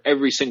everywhere,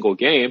 every single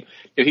game,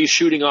 he's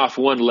shooting off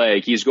one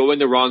leg. He's going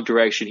the wrong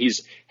direction.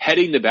 He's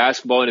heading the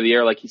basketball into the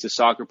air like he's a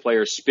soccer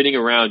player, spinning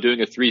around,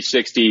 doing a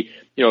 360,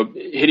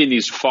 hitting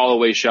these fall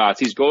away shots.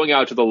 He's going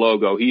out to the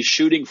logo. He's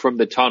shooting from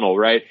the tunnel,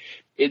 right?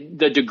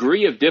 The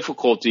degree of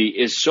difficulty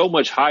is so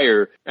much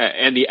higher,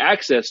 and the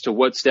access to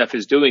what Steph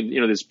is doing,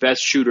 this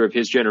best shooter of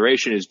his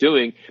generation is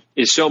doing,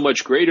 is so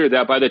much greater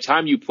that by the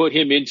time you put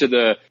him into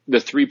the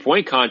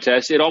 3-point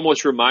contest, it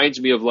almost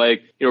reminds me of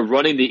like,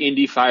 running the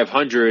Indy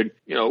 500,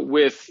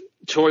 with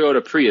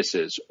Toyota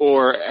Priuses,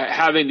 or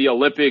having the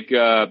Olympic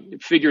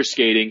figure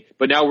skating,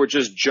 but now we're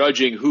just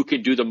judging who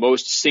can do the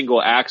most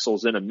single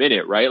axles in a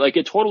minute, right? Like,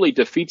 it totally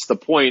defeats the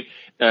point.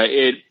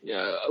 It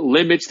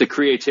limits the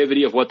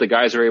creativity of what the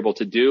guys are able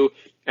to do,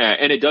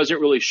 and it doesn't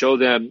really show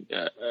them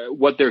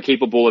what they're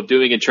capable of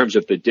doing in terms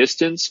of the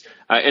distance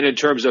and in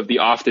terms of the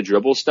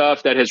off-the-dribble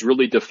stuff that has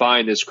really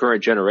defined this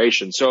current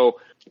generation. So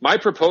my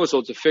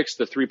proposal to fix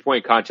the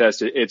 3-point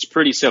contest, it's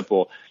pretty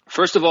simple.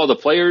 First of all, the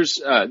players,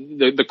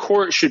 the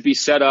court should be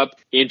set up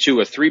into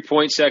a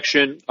 3-point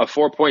section, a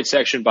 4-point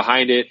section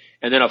behind it,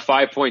 and then a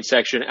 5-point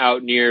section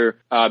out near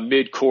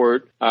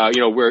mid-court,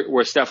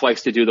 where Steph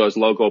likes to do those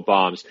logo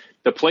bombs.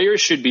 The players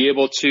should be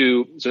able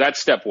to, so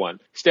that's step one.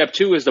 Step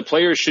two is the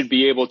players should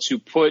be able to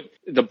put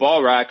the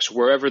ball racks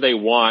wherever they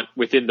want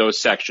within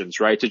those sections,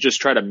 right? To just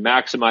try to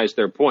maximize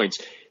their points.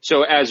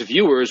 So as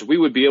viewers, we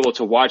would be able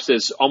to watch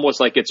this almost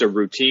like it's a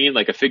routine,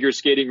 like a figure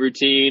skating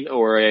routine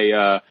or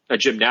a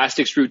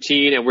gymnastics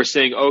routine. And we're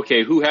saying,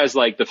 okay, who has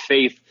like the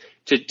faith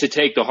to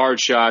take the hard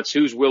shots,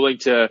 who's willing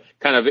to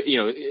kind of,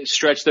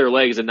 stretch their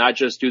legs and not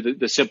just do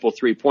the simple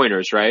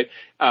 3-pointers, right?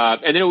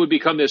 And then it would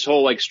become this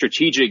whole like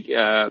strategic,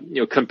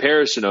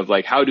 comparison of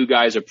like, how do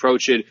guys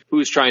approach it?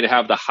 Who's trying to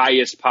have the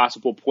highest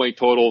possible point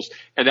totals?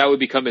 And that would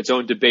become its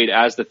own debate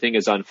as the thing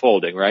is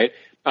unfolding, right?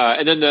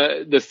 And then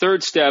the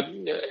third step,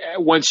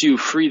 once you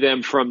free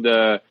them from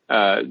the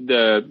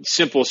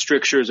simple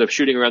strictures of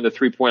shooting around the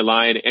 3-point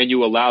line and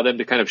you allow them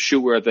to kind of shoot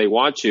where they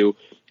want to,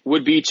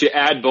 would be to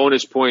add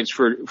bonus points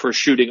for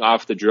shooting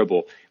off the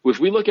dribble. If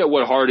we look at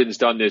what Harden's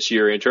done this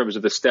year in terms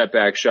of the step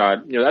back shot,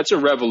 that's a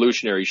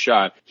revolutionary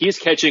shot. He's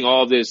catching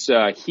all this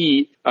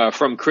heat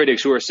from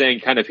critics who are saying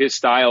kind of his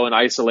style in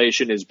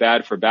isolation is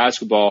bad for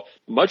basketball,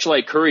 much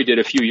like Curry did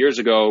a few years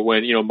ago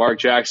when, Mark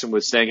Jackson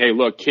was saying, hey,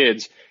 look,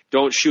 kids,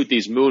 don't shoot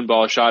these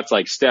moonball shots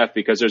like Steph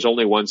because there's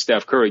only one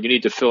Steph Curry. You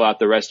need to fill out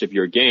the rest of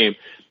your game.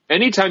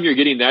 Anytime you're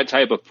getting that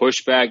type of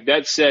pushback,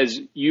 that says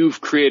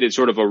you've created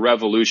sort of a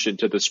revolution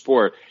to the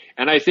sport.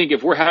 And I think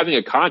if we're having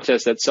a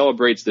contest that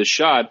celebrates the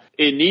shot,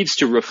 it needs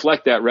to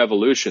reflect that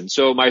revolution.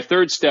 So my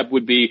third step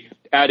would be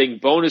adding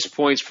bonus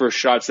points for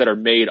shots that are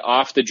made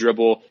off the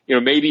dribble.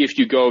 Maybe if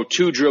you go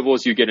 2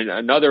 dribbles, you get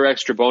another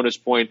extra bonus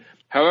point,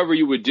 however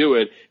you would do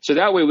it. So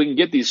that way we can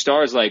get these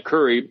stars like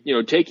Curry,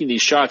 taking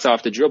these shots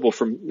off the dribble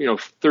from,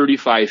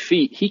 35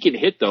 feet. He can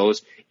hit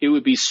those. It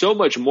would be so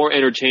much more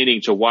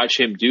entertaining to watch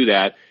him do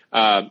that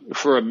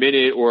for a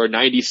minute or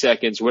 90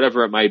 seconds,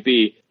 whatever it might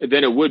be,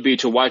 than it would be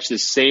to watch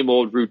this same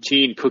old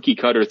routine cookie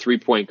cutter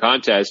 3-point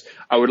contest.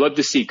 I would love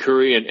to see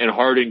Curry and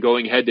Harden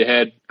going head to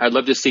head. I'd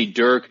love to see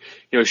Dirk,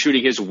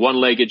 shooting his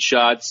one-legged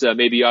shots,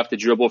 maybe off the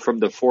dribble from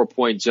the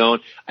 4-point zone.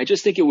 I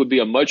just think it would be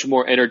a much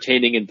more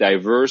entertaining and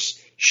diverse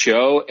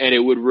show, and it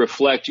would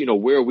reflect,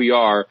 where we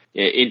are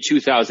in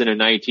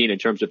 2019 in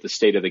terms of the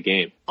state of the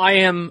game.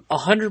 I am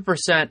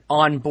 100%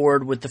 on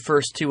board with the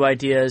first two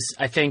ideas.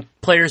 I think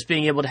players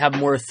being able to have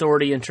more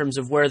authority in terms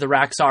of where the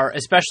racks are,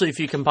 especially if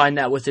you combine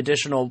that with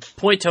additional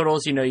point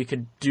totals, you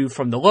could do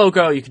from the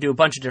logo, you could do a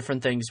bunch of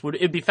different things.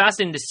 It'd be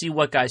fascinating to see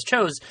what guys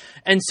chose.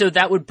 And so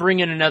that would bring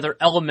in another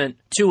element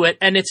to it.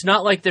 And it's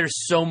not like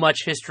there's so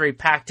much history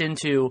packed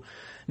into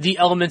the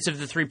elements of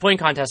the 3-point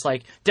contest.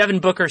 Like Devin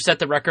Booker set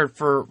the record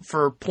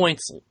for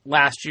points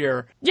last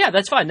year. Yeah,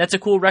 that's fine. That's a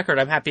cool record.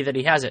 I'm happy that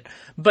he has it.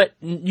 But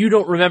you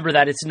don't remember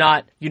that. It's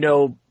not,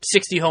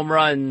 60 home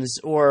runs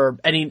or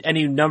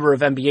any number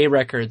of NBA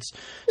records.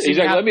 So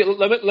exactly.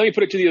 Let me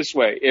put it to you this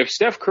way. If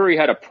Steph Curry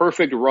had a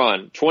perfect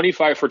run,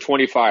 25 for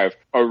 25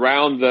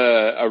 around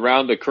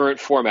the current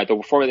format,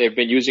 the format they've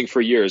been using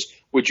for years,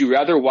 would you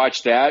rather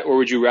watch that or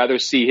would you rather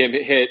see him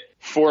hit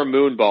 4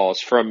 moon balls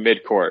from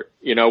midcourt.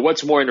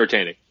 What's more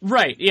entertaining?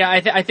 Right. Yeah,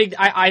 I think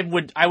I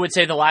would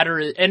say the latter,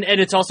 and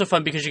it's also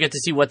fun because you get to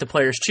see what the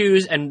players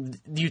choose. And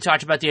you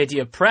talked about the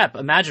idea of prep.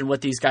 Imagine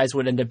what these guys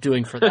would end up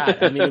doing for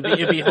that. I mean,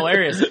 it'd be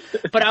hilarious.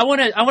 But I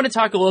want to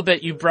talk a little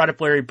bit. You brought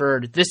up Larry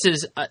Bird. This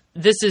is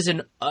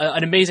an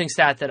amazing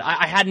stat that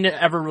I hadn't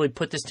ever really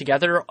put this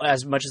together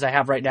as much as I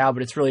have right now,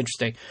 but it's really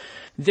interesting.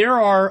 There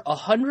are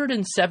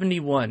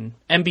 171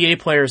 NBA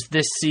players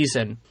this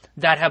season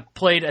that have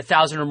played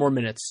 1,000 or more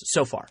minutes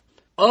so far.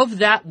 Of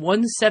that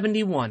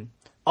 171,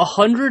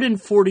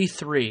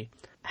 143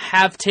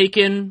 have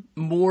taken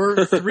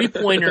more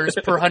three-pointers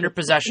per 100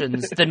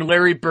 possessions than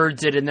Larry Bird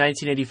did in the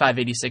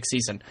 1985-86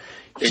 season.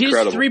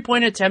 Incredible. His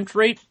three-point attempt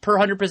rate per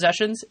 100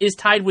 possessions is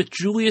tied with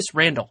Julius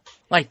Randle.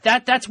 Like,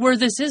 that's where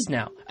this is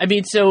now.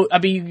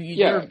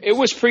 Yeah, it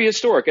was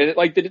prehistoric. And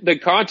the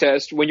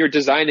contest, when you're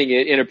designing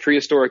it in a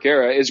prehistoric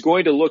era, is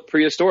going to look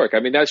prehistoric. I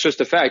mean, that's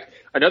just a fact.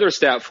 Another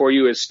stat for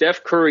you is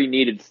Steph Curry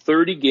needed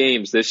 30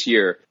 games this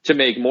year to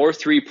make more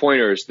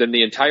three-pointers than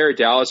the entire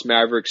Dallas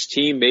Mavericks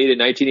team made in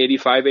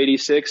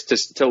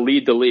 1985-86 to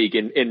lead the league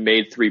in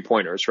made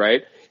three-pointers,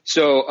 right?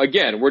 So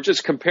again, we're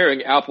just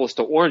comparing apples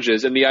to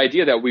oranges, and the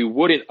idea that we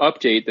wouldn't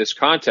update this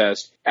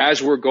contest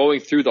as we're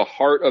going through the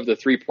heart of the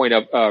three-point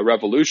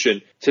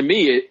revolution, to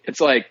me, it's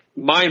like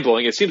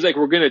mind-blowing. It seems like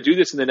we're going to do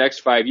this in the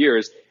next 5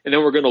 years, and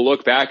then we're going to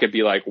look back and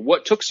be like,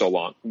 what took so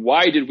long?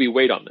 Why did we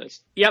wait on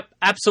this? Yep,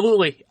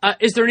 absolutely.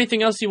 Is there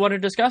anything else you want to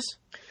discuss?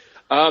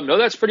 No,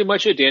 that's pretty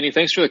much it, Danny.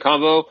 Thanks for the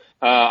convo.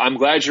 I'm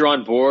glad you're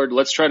on board.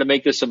 Let's try to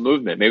make this a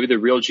movement. Maybe the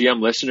Real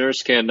GM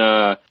listeners can,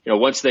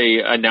 once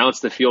they announce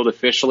the field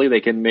officially,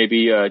 they can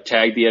maybe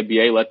tag the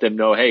NBA, let them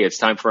know, hey, it's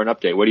time for an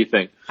update. What do you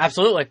think?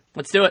 Absolutely.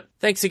 Let's do it.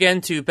 Thanks again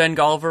to Ben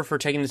Golliver for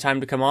taking the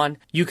time to come on.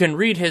 You can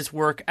read his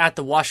work at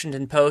the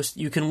Washington Post.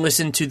 You can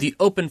listen to the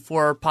Open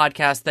Floor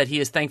podcast that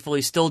he is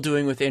thankfully still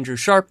doing with Andrew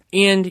Sharp.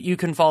 And you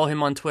can follow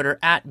him on Twitter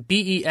at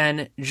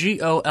BenGolliver.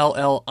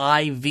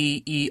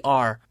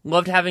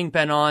 Loved having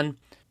Ben on.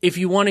 If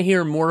you want to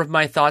hear more of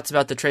my thoughts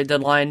about the trade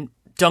deadline,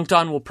 Dunked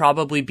On will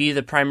probably be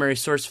the primary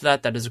source for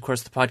that. That is, of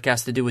course, the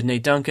podcast to do with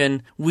Nate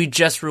Duncan. We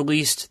just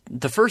released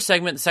the first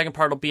segment. The second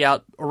part will be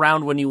out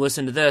around when you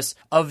listen to this,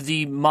 of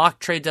the mock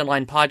trade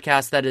deadline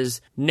podcast. That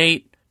is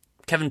Nate,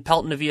 Kevin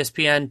Pelton of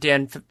ESPN,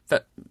 Dan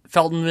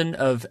Feldman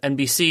of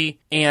NBC,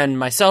 and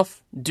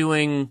myself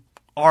doing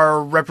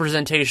our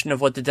representation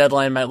of what the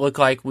deadline might look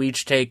like. We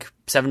each take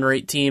 7 or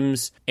 8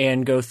 teams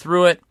and go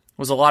through it. It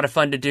was a lot of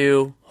fun to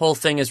do. Whole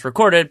thing is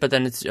recorded, but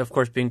then it's, of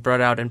course, being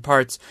brought out in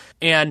parts.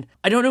 And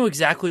I don't know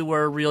exactly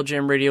where Real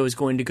Jam Radio is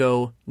going to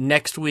go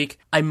next week.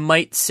 I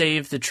might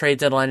save the trade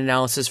deadline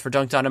analysis for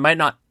Dunked On. It might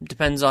not.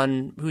 Depends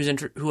on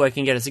who I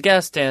can get as a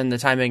guest and the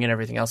timing and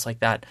everything else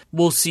like that.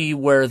 We'll see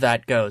where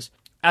that goes.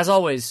 As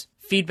always,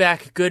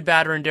 feedback, good,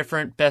 bad, or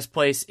indifferent, best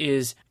place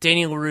is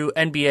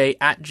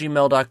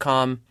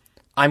DannyLaRueNBA@gmail.com.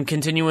 I'm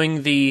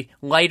continuing the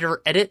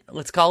lighter edit,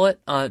 let's call it.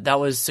 That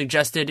was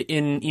suggested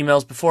in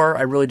emails before.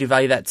 I really do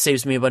value that. It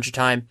saves me a bunch of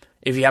time.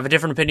 If you have a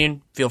different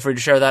opinion, feel free to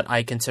share that.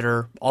 I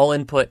consider all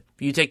input.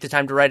 If you take the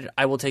time to write it,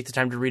 I will take the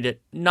time to read it.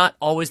 Not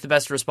always the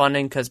best at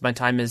responding because my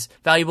time is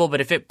valuable,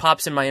 but if it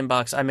pops in my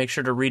inbox, I make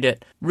sure to read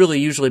it really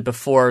usually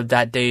before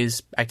that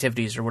day's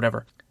activities or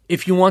whatever.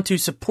 If you want to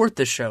support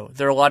this show,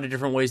 there are a lot of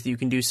different ways that you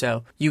can do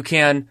so. You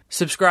can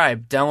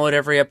subscribe, download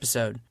every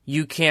episode.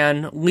 You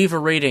can leave a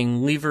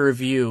rating, leave a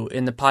review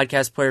in the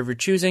podcast player of your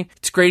choosing.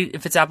 It's great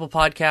if it's Apple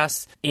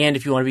Podcasts, and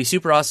if you want to be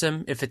super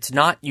awesome, if it's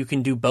not, you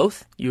can do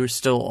both. You're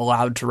still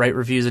allowed to write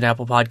reviews in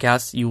Apple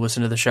Podcasts. You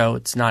listen to the show.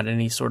 It's not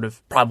any sort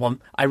of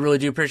problem. I really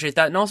do appreciate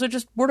that. And also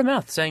just word of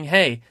mouth saying,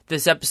 hey,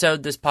 this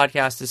episode, this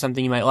podcast is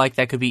something you might like.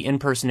 That could be in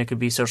person. It could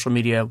be social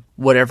media,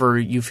 whatever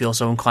you feel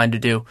so inclined to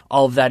do.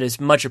 All of that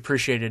is much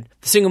appreciated.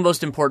 The single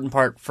most important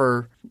part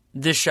for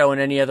this show and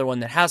any other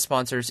one that has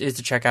sponsors is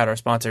to check out our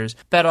sponsors.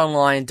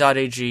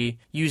 BetOnline.ag.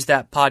 Use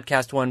that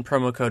podcast1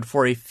 promo code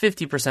for a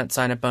 50%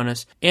 sign-up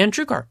bonus. And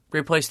TrueCar.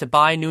 Great place to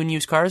buy new and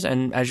used cars.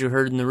 And as you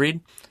heard in the read,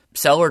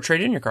 sell or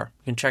trade in your car.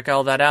 You can check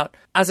all that out.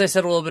 As I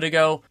said a little bit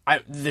ago,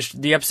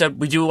 the episode,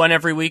 we do one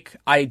every week.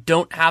 I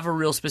don't have a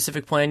real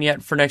specific plan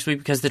yet for next week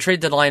because the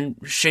trade deadline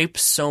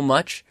shapes so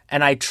much,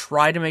 and I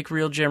try to make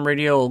Real Jam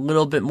Radio a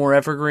little bit more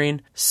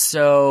evergreen,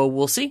 so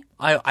we'll see.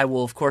 I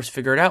will, of course,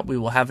 figure it out. We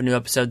will have a new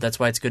episode. That's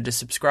why it's good to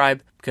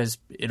subscribe, because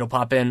it'll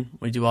pop in.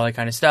 We do all that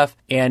kind of stuff.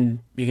 And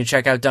you can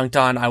check out Dunked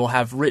On. I will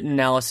have written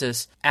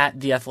analysis at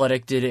The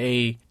Athletic. Did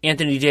a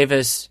Anthony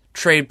Davis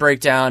trade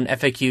breakdown,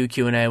 FAQ,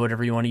 Q&A,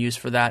 whatever you want to use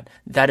for that.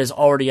 That is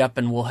already up,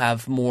 and we'll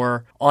have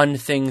more on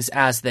things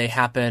as they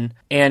happen.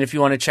 And if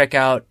you want to check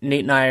out,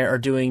 Nate and I are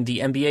doing the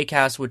NBA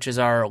Cast, which is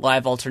our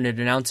live alternate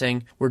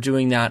announcing. We're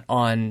doing that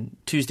on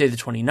Tuesday the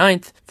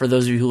 29th, for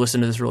those of you who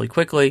listen to this really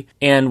quickly.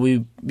 And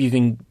you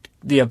can,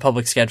 via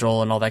public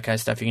schedule and all that kind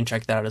of stuff, you can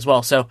check that out as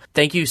well. So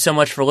thank you so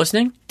much for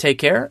listening. Take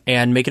care,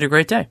 and make it a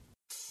great day.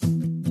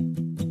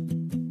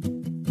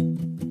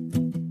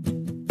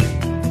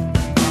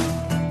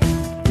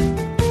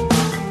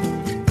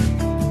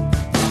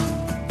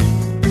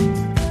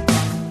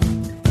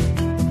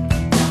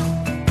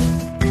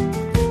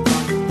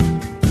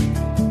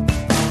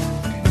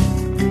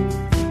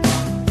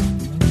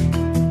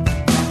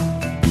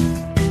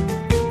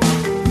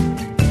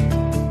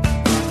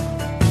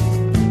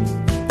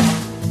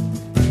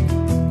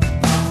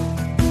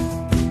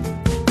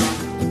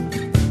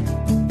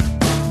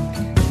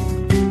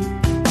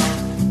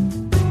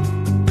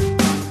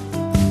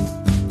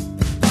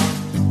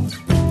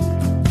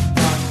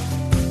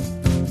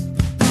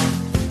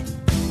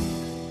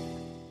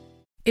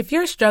 If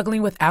you're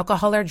struggling with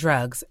alcohol or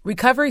drugs,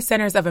 Recovery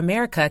Centers of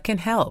America can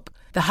help.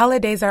 The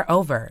holidays are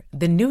over,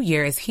 the new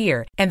year is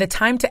here, and the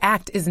time to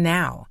act is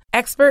now.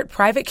 Expert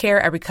private care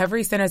at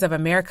Recovery Centers of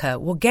America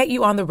will get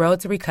you on the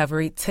road to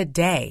recovery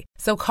today.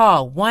 So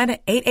call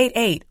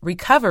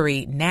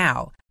 1-888-RECOVERY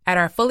now. At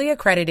our fully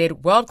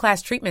accredited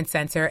world-class treatment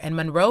center in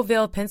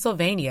Monroeville,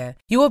 Pennsylvania,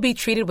 you will be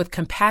treated with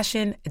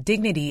compassion,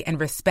 dignity, and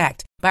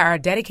respect by our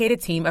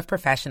dedicated team of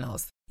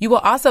professionals. You will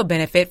also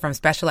benefit from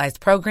specialized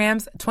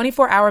programs,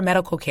 24-hour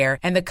medical care,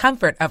 and the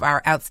comfort of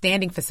our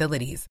outstanding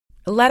facilities.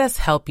 Let us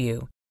help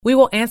you. We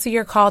will answer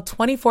your call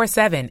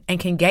 24/7 and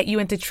can get you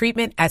into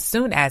treatment as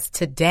soon as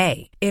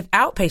today. If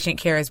outpatient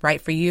care is right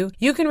for you,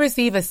 you can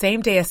receive a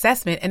same-day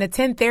assessment and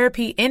attend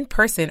therapy in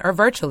person or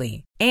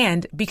virtually.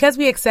 And because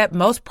we accept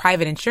most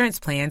private insurance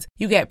plans,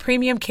 you get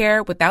premium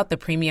care without the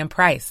premium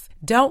price.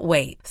 Don't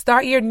wait.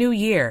 Start your new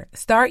year.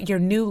 Start your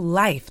new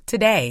life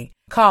today.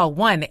 Call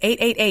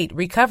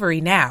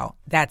 1-888-RECOVERY now.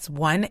 That's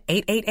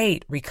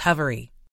 1-888-RECOVERY.